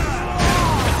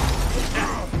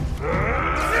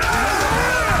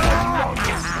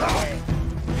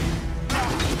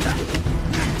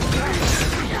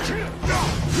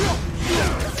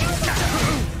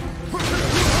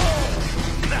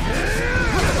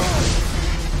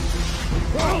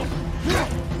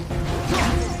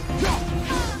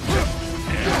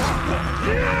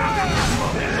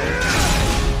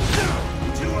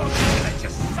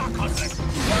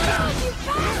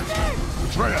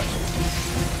 Atreus!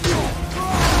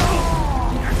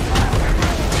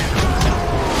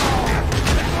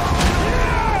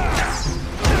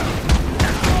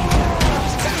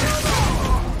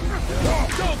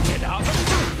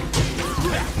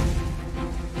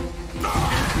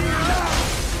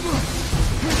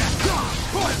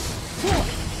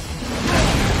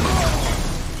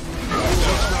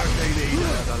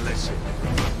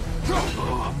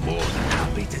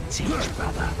 Teach,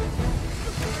 brother.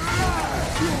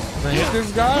 Can I hit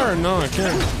this guy or no? I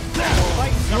can't.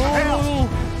 No.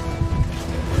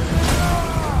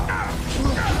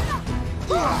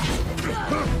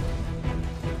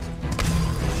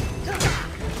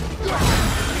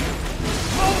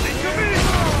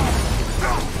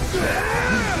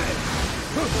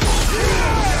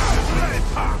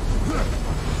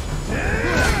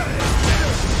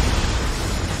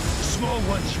 Small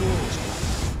one's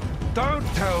yours. Don't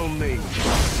tell me.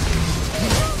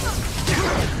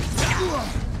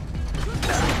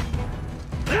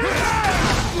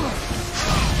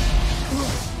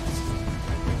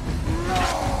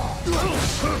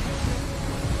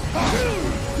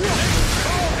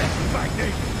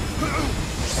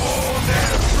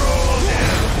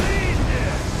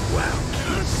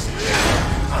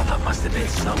 Oh, that must have been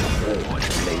some war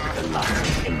to make the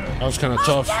last end. That was kind of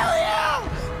tough.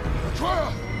 Atreus!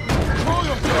 Control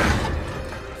yourself!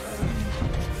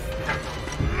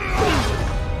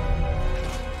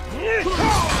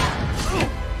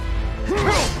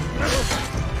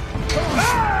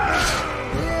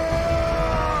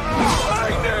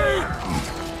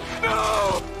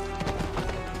 No!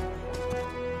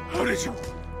 How did you?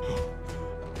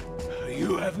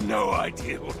 You have no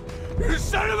idea. You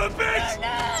son of a bitch!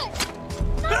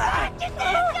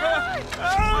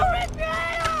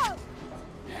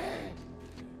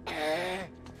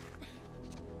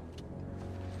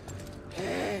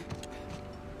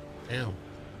 Damn.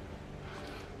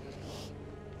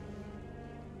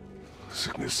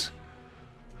 Sickness.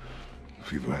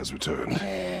 Fever has returned.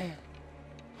 Damn.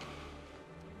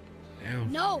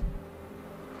 No!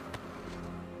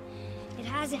 It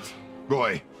hasn't.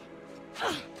 Roy,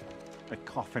 The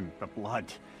coffin, the blood.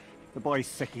 The boy's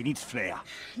sick, he needs Freya.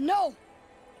 No!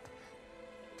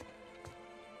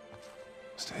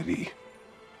 steady.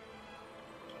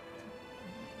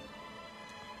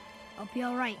 I'll be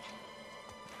alright.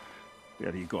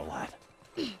 There you go, lad.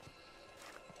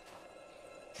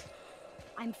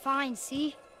 I'm fine,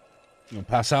 see? You gonna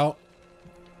pass out?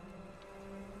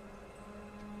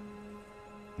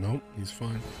 Nope, he's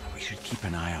fine. We should keep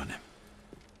an eye on him.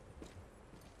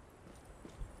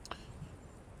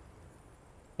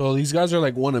 So these guys are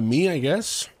like one of me, I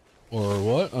guess? Or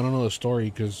what? I don't know the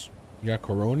story because you got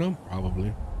corona?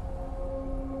 Probably.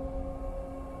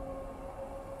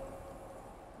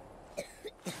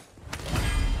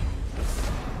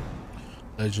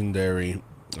 Legendary.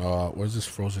 Where's this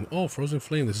frozen? Oh, frozen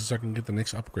flame. This is so I can get the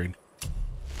next upgrade.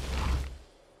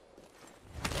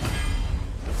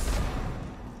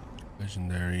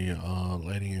 Legendary.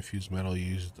 Lighting infused metal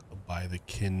used by the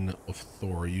kin of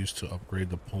Thor, used to upgrade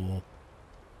the pommel.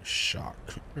 Shock.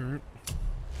 All right.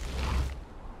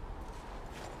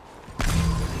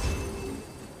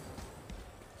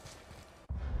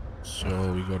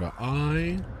 So we go to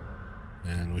I,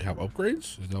 and we have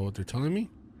upgrades. Is that what they're telling me?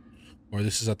 Or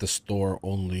this is at the store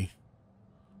only?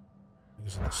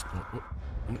 This is at the store. Oh,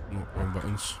 no, wrong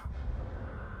buttons.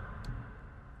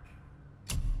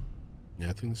 Yeah,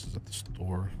 I think this is at the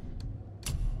store.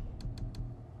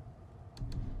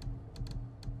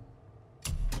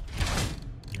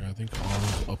 Yeah, I think all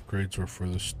those upgrades were for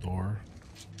the store.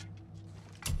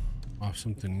 Off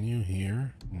something new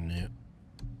here. Nah.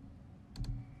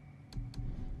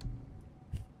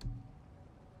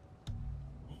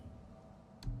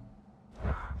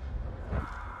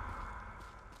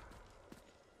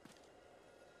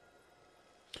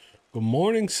 Good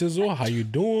morning, Sizzle. How you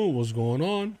doing? What's going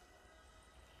on?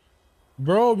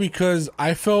 Bro, because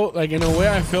I felt like, in a way,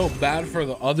 I felt bad for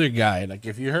the other guy. Like,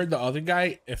 if you heard the other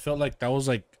guy, it felt like that was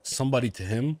like somebody to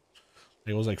him.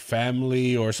 It was like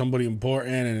family or somebody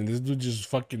important, and this dude just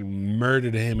fucking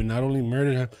murdered him. And not only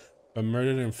murdered him, but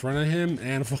murdered in front of him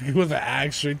and fucking with an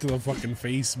axe straight to the fucking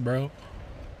face, bro.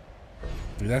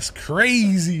 Dude, that's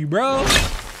crazy, bro.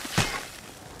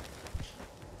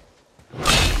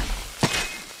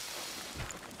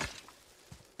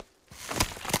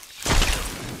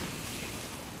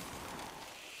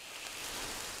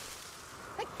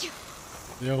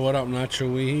 Yo, what up,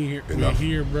 Nacho? We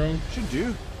here, bro. Should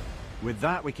do. With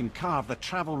that, we can carve the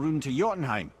travel rune to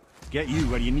Jotunheim. Get you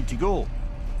where you need to go.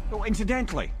 Oh,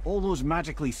 incidentally, all those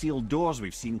magically sealed doors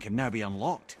we've seen can now be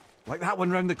unlocked. Like that one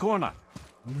round the corner.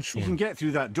 Which You one? can get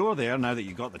through that door there now that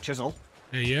you got the chisel.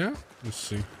 Hey, yeah? Let's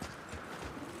see.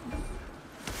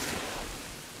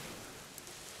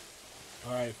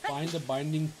 Alright, find the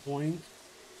binding point,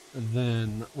 and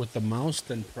then with the mouse,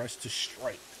 then press to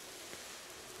strike.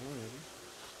 Alright.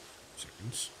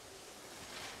 Seconds.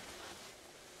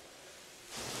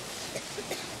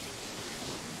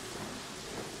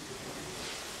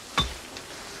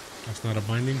 That's not a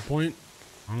binding point.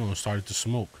 I don't know, it started to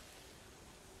smoke.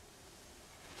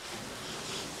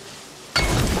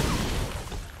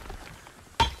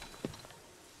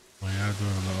 Oh yeah, I'll do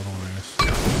it on the other one, I guess.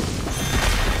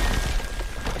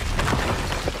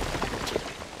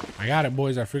 I got it,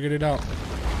 boys. I figured it out. So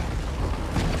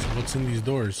what's in these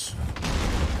doors?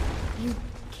 You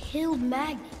killed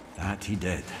Magni. That he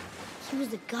did. He was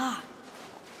the god.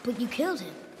 But you killed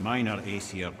him. Minor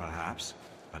Aesir, perhaps.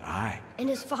 But I. And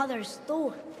his father is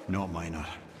Thor. Not minor.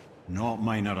 Not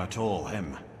minor at all,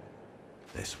 him.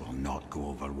 This will not go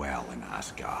over well in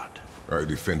Asgard. I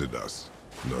defended us.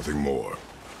 Nothing more.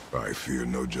 I fear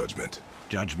no judgment.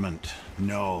 Judgment,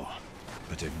 no.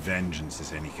 But if vengeance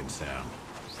is any concern.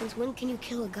 Since when can you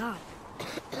kill a god?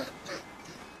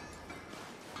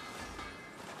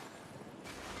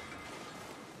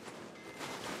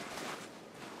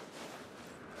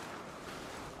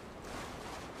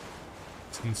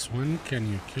 Since when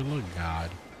can you kill a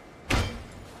god?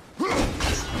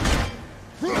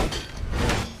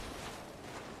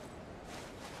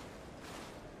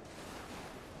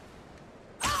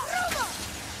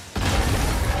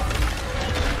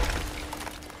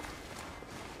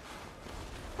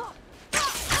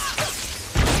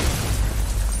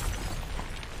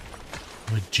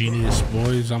 I'm a genius,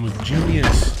 boys. I'm a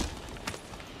genius.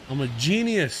 I'm a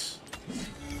genius.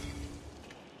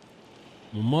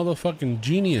 I'm a motherfucking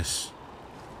genius.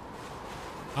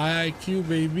 High IQ,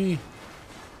 baby.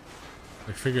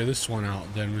 I figure this one out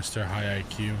then, Mr. High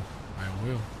IQ. I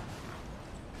will.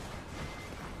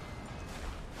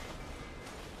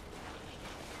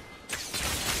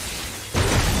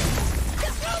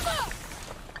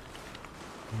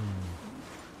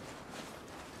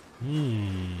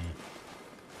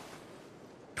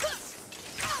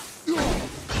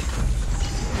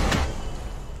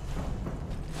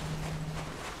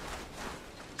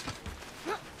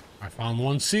 I found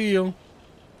one seal.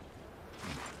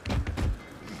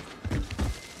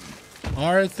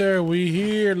 Arthur, we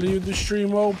here. Leave the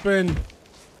stream open.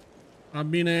 I'm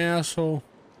being an asshole.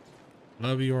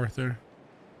 Love you, Arthur.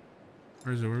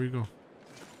 Where is it? Where we go?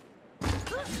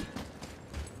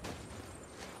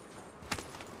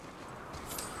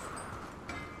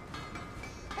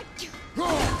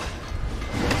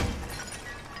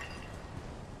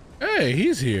 Hey,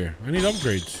 he's here. I need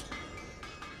upgrades.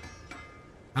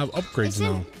 I have upgrades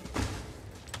now.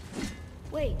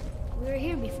 Wait, we were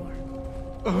here before.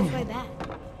 Which way back?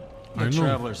 The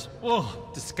travelers. Oh,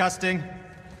 disgusting.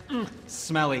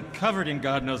 Smelly, covered in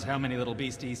God knows how many little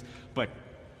beasties, but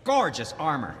gorgeous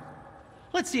armor.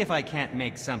 Let's see if I can't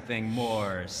make something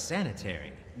more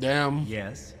sanitary. Damn.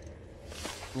 Yes?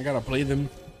 I gotta play them.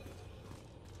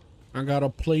 I gotta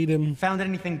play them. Found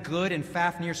anything good in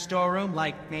Fafnir's storeroom?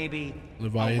 Like maybe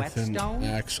Leviathan a whetstone?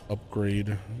 axe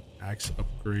upgrade. Axe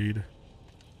upgrade.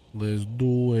 Let's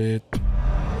do it.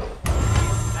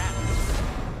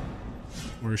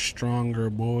 We're stronger,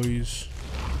 boys.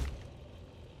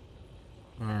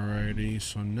 Alrighty,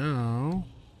 so now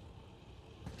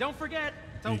Don't forget,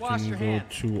 we don't wash your can go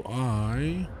hands. to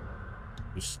I,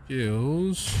 the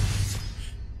skills,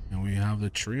 and we have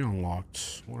the tree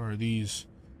unlocked. What are these?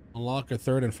 Unlock a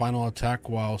third and final attack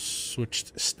while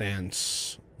switched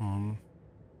stance.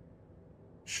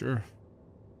 Sure.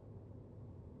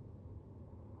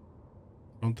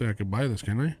 I don't think I could buy this,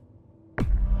 can I?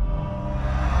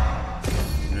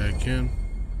 Yeah, I can.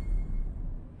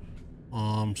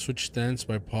 Switch stance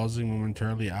by pausing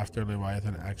momentarily after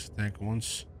Leviathan axe attack.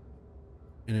 Once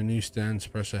in a new stance,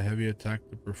 press a heavy attack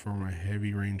to perform a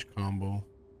heavy range combo.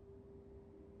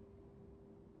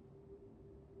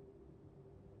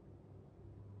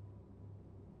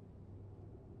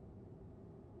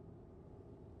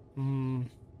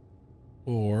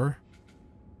 Or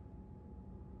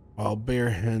while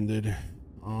barehanded,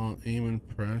 aim and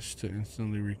press to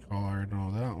instantly recall. I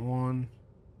know that one.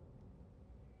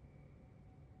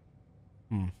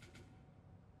 Kind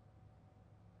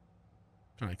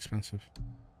of expensive.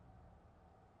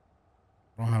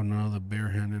 I don't have none of the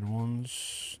barehanded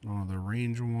ones, none of the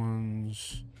range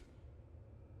ones.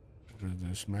 What is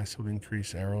this? Massive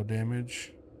increase arrow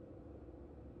damage.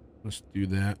 Let's do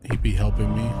that. He'd be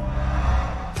helping me.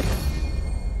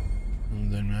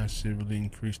 And then massively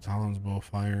increased Talon's bow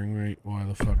firing rate. Why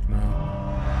the fuck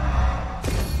not?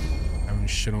 Having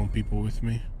shit on people with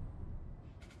me.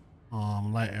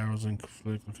 Light arrows and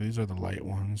conflict. Okay, these are the light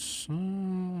ones. How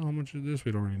much is this?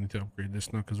 We don't really need to upgrade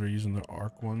this now because we're using the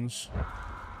arc ones.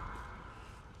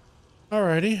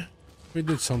 Alrighty, we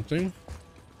did something.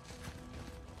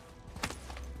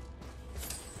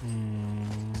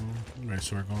 Alright,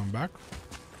 so we're going back.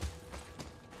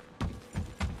 I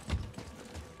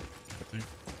think.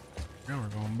 Yeah, we're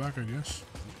going back, I guess.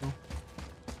 Let's go.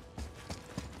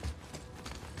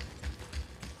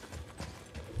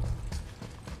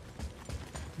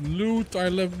 Loot I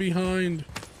left behind.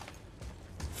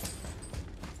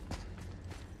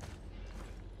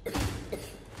 I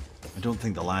don't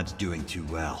think the lad's doing too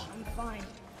well. I'm fine.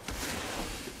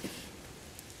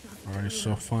 Alright,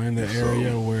 so find the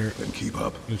area where Then keep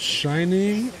up. it's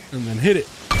shining and then hit it.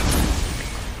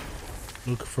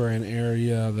 Look for an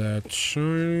area that's shining.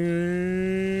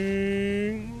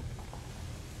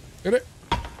 Hit it.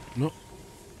 Nope.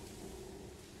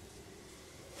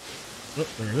 Oh,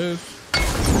 there it is.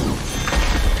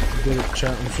 Did it,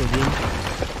 chat. I'm so good.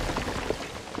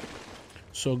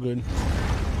 So good.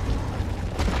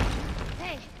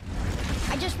 Hey,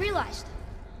 I just realized.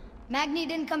 Magni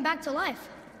didn't come back to life.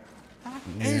 That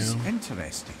is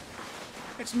interesting.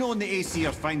 It's known the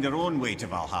Aesir find their own way to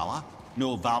Valhalla.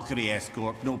 No Valkyrie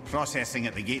escort, no processing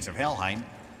at the gates of Helheim.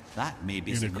 That may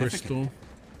be Get a significant. crystal.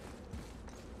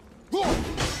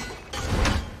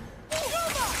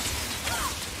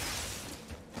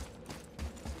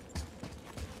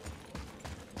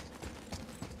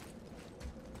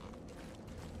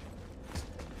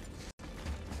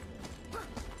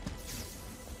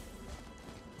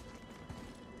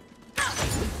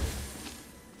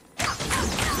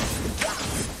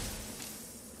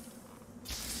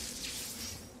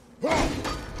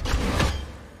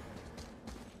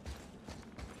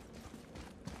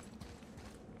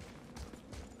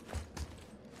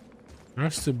 There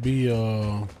has to be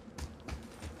one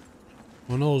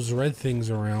of those red things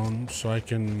around so I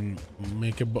can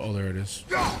make it. Oh, there it is.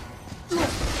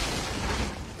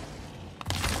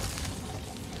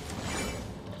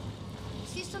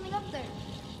 See something up there?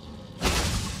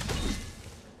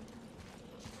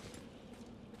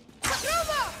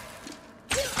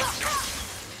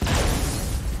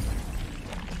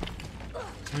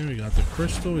 Okay, we got the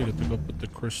crystal. We got to go put the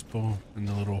crystal in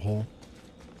the little hole.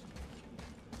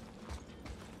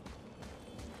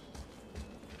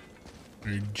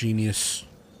 Very genius.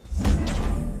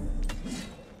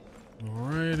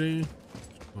 Alrighty.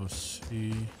 Let's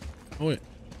see. Oh wait,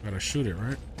 gotta shoot it,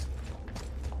 right?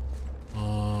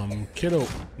 Kiddo.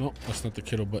 No, that's not the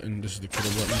kiddo button. This is the kiddo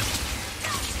button.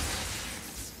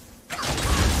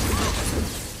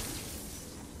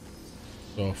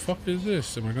 The fuck is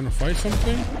this? Am I gonna fight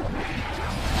something?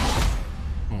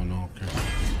 Oh no, okay.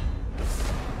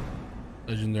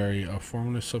 Legendary, a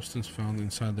formless substance found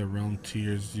inside the realm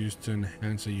tiers used to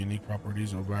enhance the unique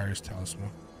properties of various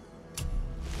talismans.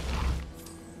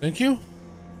 Thank you.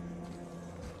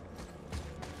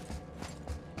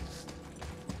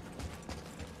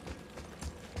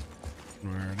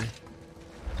 Alrighty.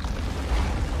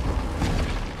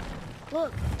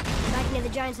 Look, back near the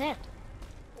giant's hand.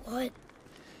 What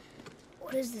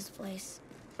is this place?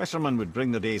 Fishermen would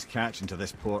bring their day's catch into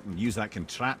this port and use that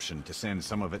contraption to send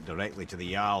some of it directly to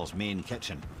the Jarl's main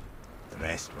kitchen. The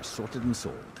rest was sorted and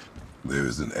sold. There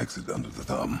is an exit under the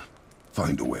thumb.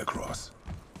 Find a way across.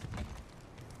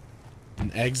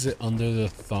 An exit under the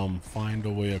thumb. Find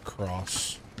a way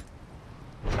across.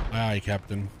 Aye, aye,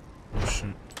 Captain. Oh,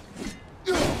 shit.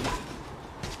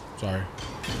 Sorry.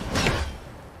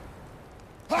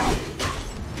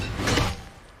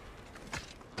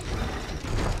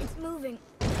 It's moving.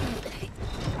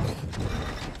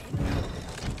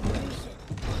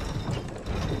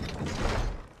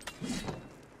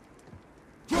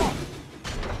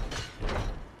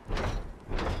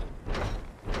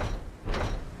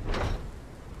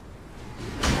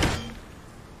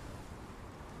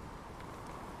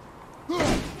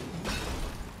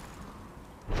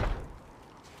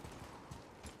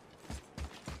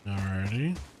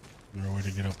 Alrighty. Is there a way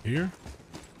to get up here?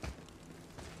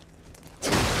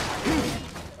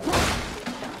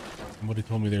 Somebody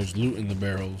told me there's loot in the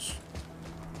barrels.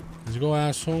 Let's go,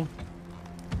 asshole.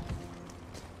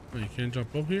 Oh, you can't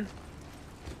jump up here?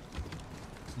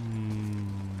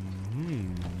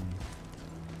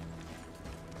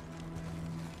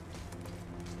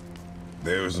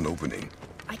 There is an opening.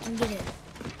 I can get it.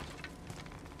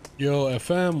 Yo,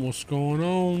 FM, what's going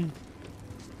on?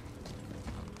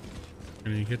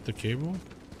 Can you hit the cable?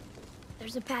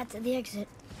 There's a path to the exit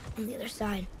on the other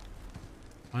side.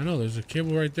 I know, there's a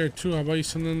cable right there too. How about you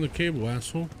send on the cable,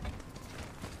 asshole?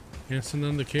 Can't send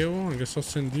on the cable? I guess I'll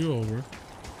send you over.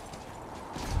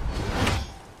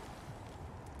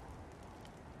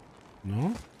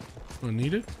 No? Not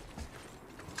needed?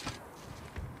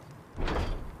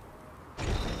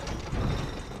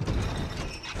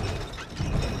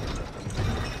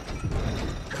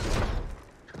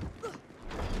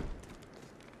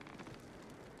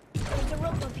 There's a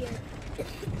rope up here.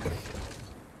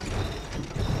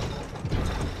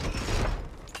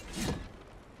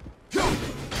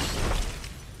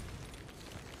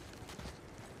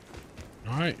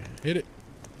 Alright, hit it.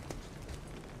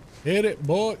 Hit it,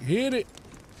 boy. Hit it.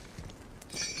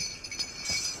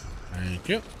 Thank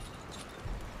you.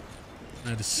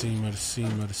 Did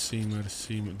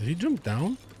he jump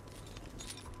down?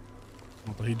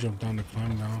 I thought he jumped down to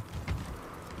climb down.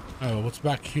 Oh, what's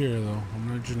back here, though? I'm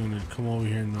not just gonna come over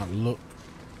here and not look.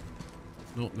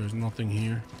 Nope, there's nothing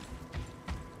here.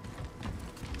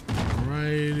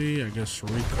 Alrighty, I guess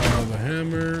recall the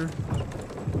hammer.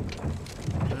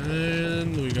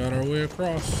 And we got our way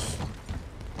across.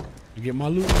 Get my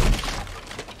loot.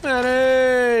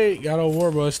 Hey, got a war,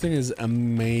 bro. This thing is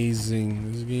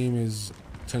amazing. This game is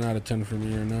 10 out of 10 for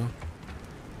me right now.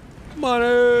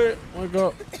 Money! Wake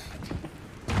up.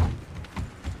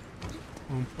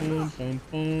 Boom, boom, boom,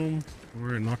 boom. We're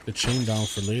gonna knock the chain down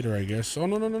for later, I guess. Oh,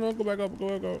 no. Go back up. Go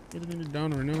back up. We're gonna get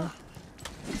down right now.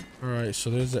 Alright, so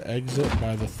there's the exit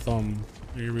by the thumb.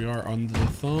 Here we are under the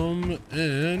thumb.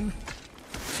 And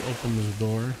let's open this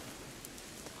door.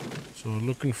 So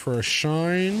looking for a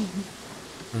shine.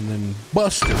 And then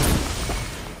bust it.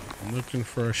 I'm looking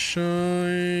for a shine.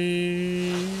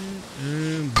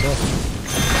 And bust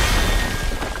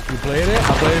it. You played it?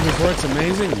 I played it before. It's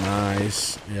amazing.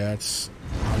 Nice. Yeah,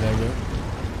 I love it.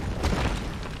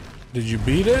 Did you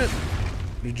beat it?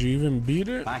 Did you even beat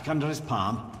it? Back under his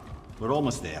palm. We're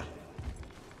almost there.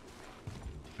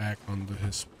 Back under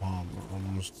his palm. We're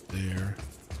almost there.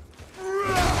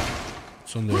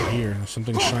 It's under here. There's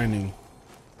something shining.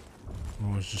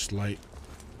 Oh, it's just light.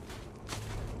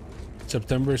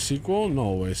 September sequel?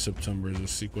 No way September is a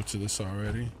sequel to this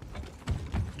already.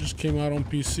 It just came out on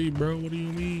PC, bro. What do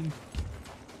you mean?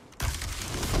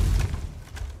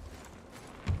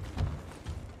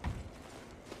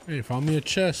 Hey, found me a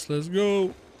chest. Let's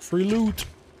go. Free loot.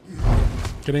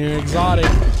 Getting an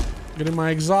exotic. Getting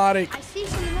my exotic. I see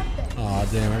something up there. Aw,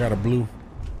 damn. I got a blue.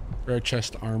 Rare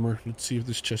chest armor. Let's see if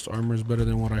this chest armor is better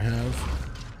than what I have.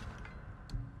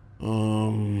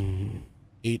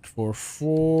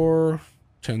 844,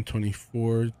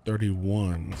 1024,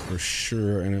 31 for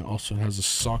sure. And it also has a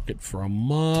socket for a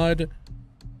mod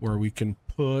where we can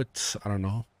put, I don't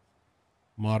know,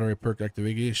 moderate perk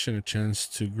activation, a chance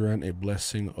to grant a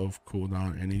blessing of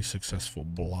cooldown any successful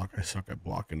block. I suck at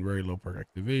blocking. Very low perk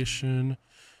activation.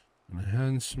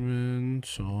 Enhancement.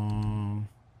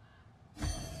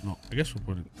 No, I guess we'll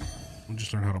put it. We'll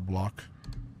just learn how to block.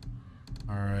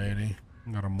 Alrighty.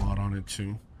 Got a mod on it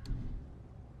too.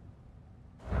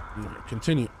 Right,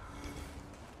 continue.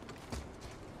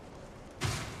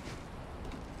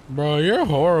 Bro, you're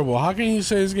horrible. How can you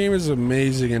say this game is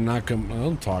amazing and not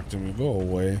don't talk to me. Go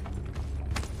away.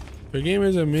 The game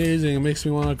is amazing. It makes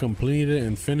me want to complete it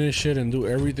and finish it and do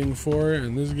everything for it.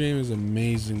 And this game is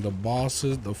amazing. The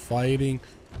bosses, the fighting.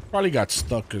 Probably got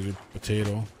stuck because you're a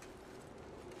potato.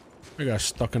 I got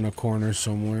stuck in a corner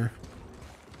somewhere.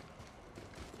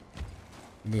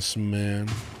 This man.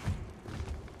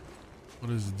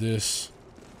 What is this?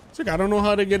 It's like I don't know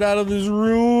how to get out of this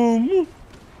room.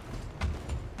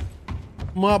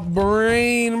 My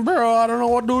brain, bro. I don't know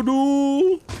what to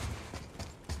do.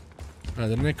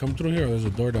 Didn't I come through here? Oh, there's a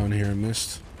door down here I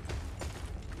missed.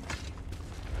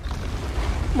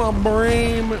 My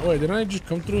brain. Wait, didn't I just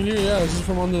come through here? Yeah, this is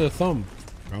from under the thumb.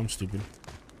 Oh, I'm stupid.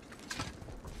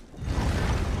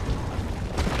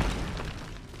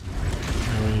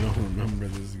 I really don't remember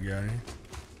this guy.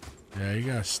 Yeah, you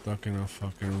got stuck in a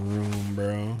fucking room,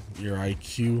 bro. Your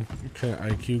IQ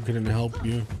couldn't help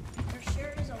you. There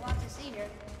sure is a lot to see here.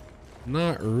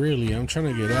 Not really. I'm trying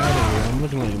to get out of here. I'm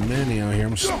looking like Manny out here.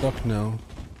 I'm stuck now.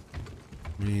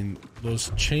 I mean,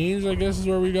 those chains, I guess, is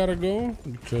where we gotta go.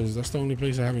 Because that's the only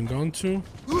place I haven't gone to.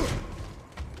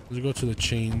 Let's go to the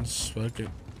chains. Fuck it.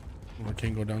 Oh, I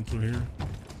can't go down through here.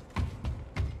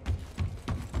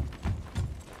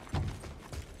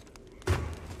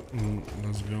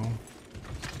 Let's go.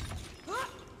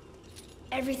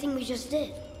 Everything we just did.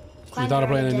 You thought of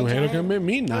playing a new Halo campaign?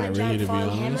 Me? Not really, to be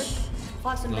hammer, honest.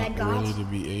 fought some Not bad gods. really, to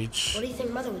be H. What do you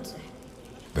think Mother would say?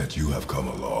 Bet you have come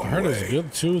a long I heard way. it's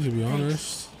good too, to be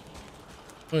honest.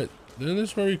 But isn't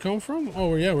this where we come from?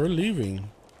 Oh yeah, we're leaving. I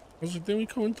was like, did we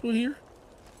come through here?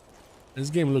 This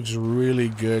game looks really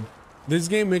good. This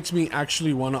game makes me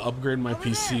actually want to upgrade my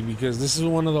PC because this is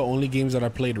one of the only games that I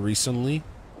played recently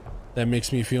that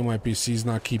makes me feel my PC's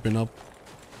not keeping up.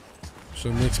 So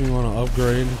it makes me want to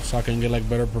upgrade so I can get like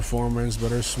better performance,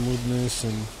 better smoothness,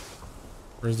 and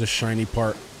where's the shiny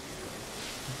part?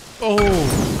 Oh!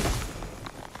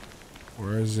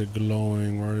 Where is it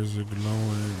glowing? Where is it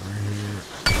glowing? Right here.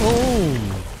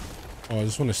 Oh! Oh,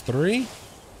 this one is 3?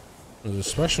 There's a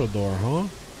special door, huh?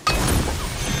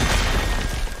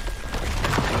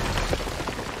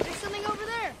 There's something over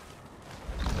there.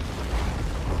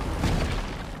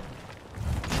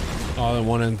 Oh, the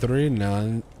 1 and 3?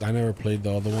 Nah, I never played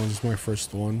the other ones. It's my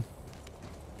first one.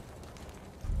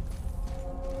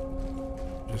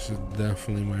 This is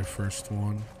definitely my first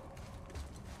one.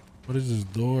 What is this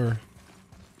door?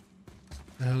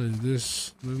 What the hell is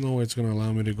this? There's no way it's gonna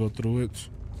allow me to go through it.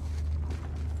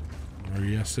 Or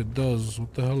yes, it does.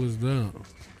 What the hell is that?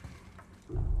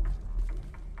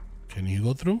 Can you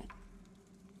go through?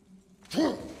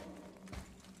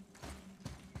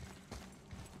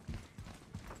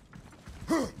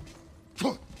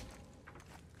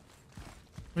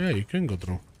 Oh, yeah, you can go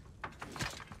through.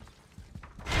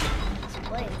 This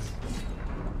place.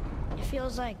 It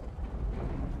feels like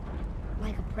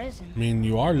a prison. I mean,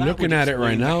 you are That looking would at it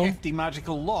right explain the now. hefty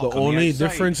magical lock The on only outside.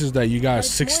 difference is that you got But it's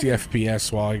 60 more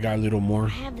FPS while I got a little more.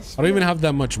 have this I don't even feeling. have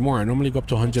that much more. I normally go up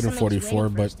to 144, Something's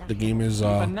but waiting for us the down game is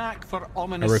A knack for it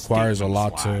ominous requires a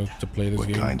lot statements, to play this What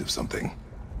game. kind of something?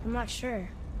 I'm not sure.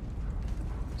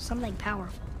 Something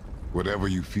powerful. Whatever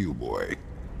you feel, boy.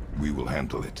 We will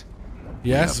handle it.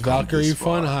 Yes, have come Valkyrie this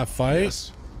fun, far. high fight.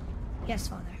 Yes. Yes,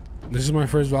 Father. This is my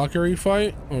first Valkyrie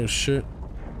fight. Oh shit.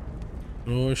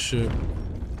 Oh shit.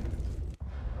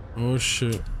 Oh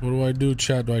shit. What do I do,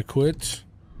 chat? Do I quit?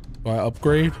 Do I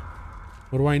upgrade?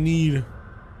 What do I need?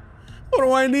 What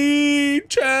do I need,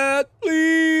 chat?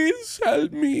 Please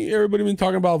help me. Everybody been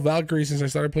talking about Valkyrie since I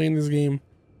started playing this game.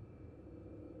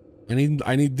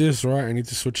 I need this, right? I need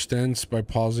to switch stance by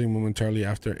pausing momentarily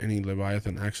after any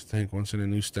Leviathan axe tank. Once in a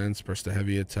new stance, press the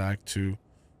heavy attack to...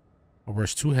 Or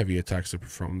press 2 heavy attacks to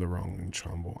perform the wrong range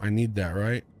combo. I need that,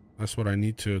 right? That's what I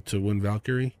need to win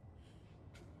Valkyrie.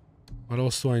 What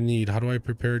else do I need? How do I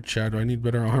prepare chat? Do I need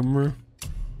better armor?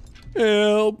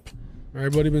 Help!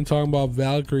 Everybody been talking about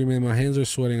Valkyrie, man. My hands are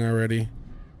sweating already.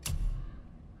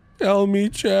 Tell me,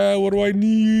 chat, what do I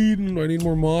need? Do I need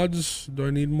more mods? Do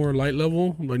I need more light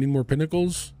level? Do I need more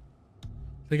pinnacles?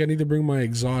 I think I need to bring my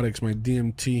exotics, my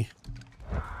DMT.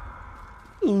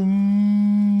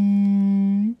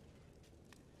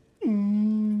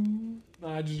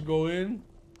 I just go in.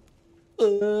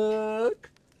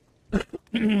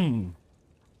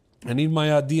 I need my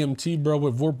DMT, bro,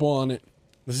 with Vorpal on it.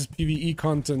 This is PvE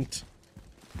content.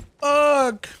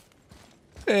 Ugh.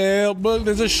 Hell, but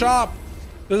there's a shop.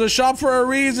 There's a shop for a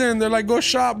reason. They're like, go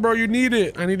shop, bro. You need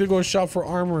it. I need to go shop for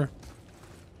armor.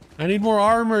 I need more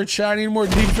armor, chat. I need more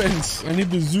defense. I need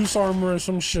the Zeus armor or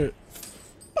some shit.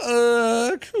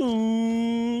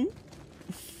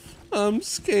 I'm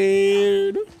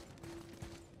scared.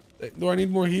 Do I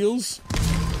need more heals?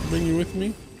 Bring you with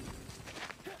me.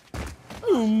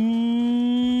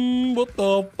 What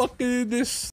the fuck is this?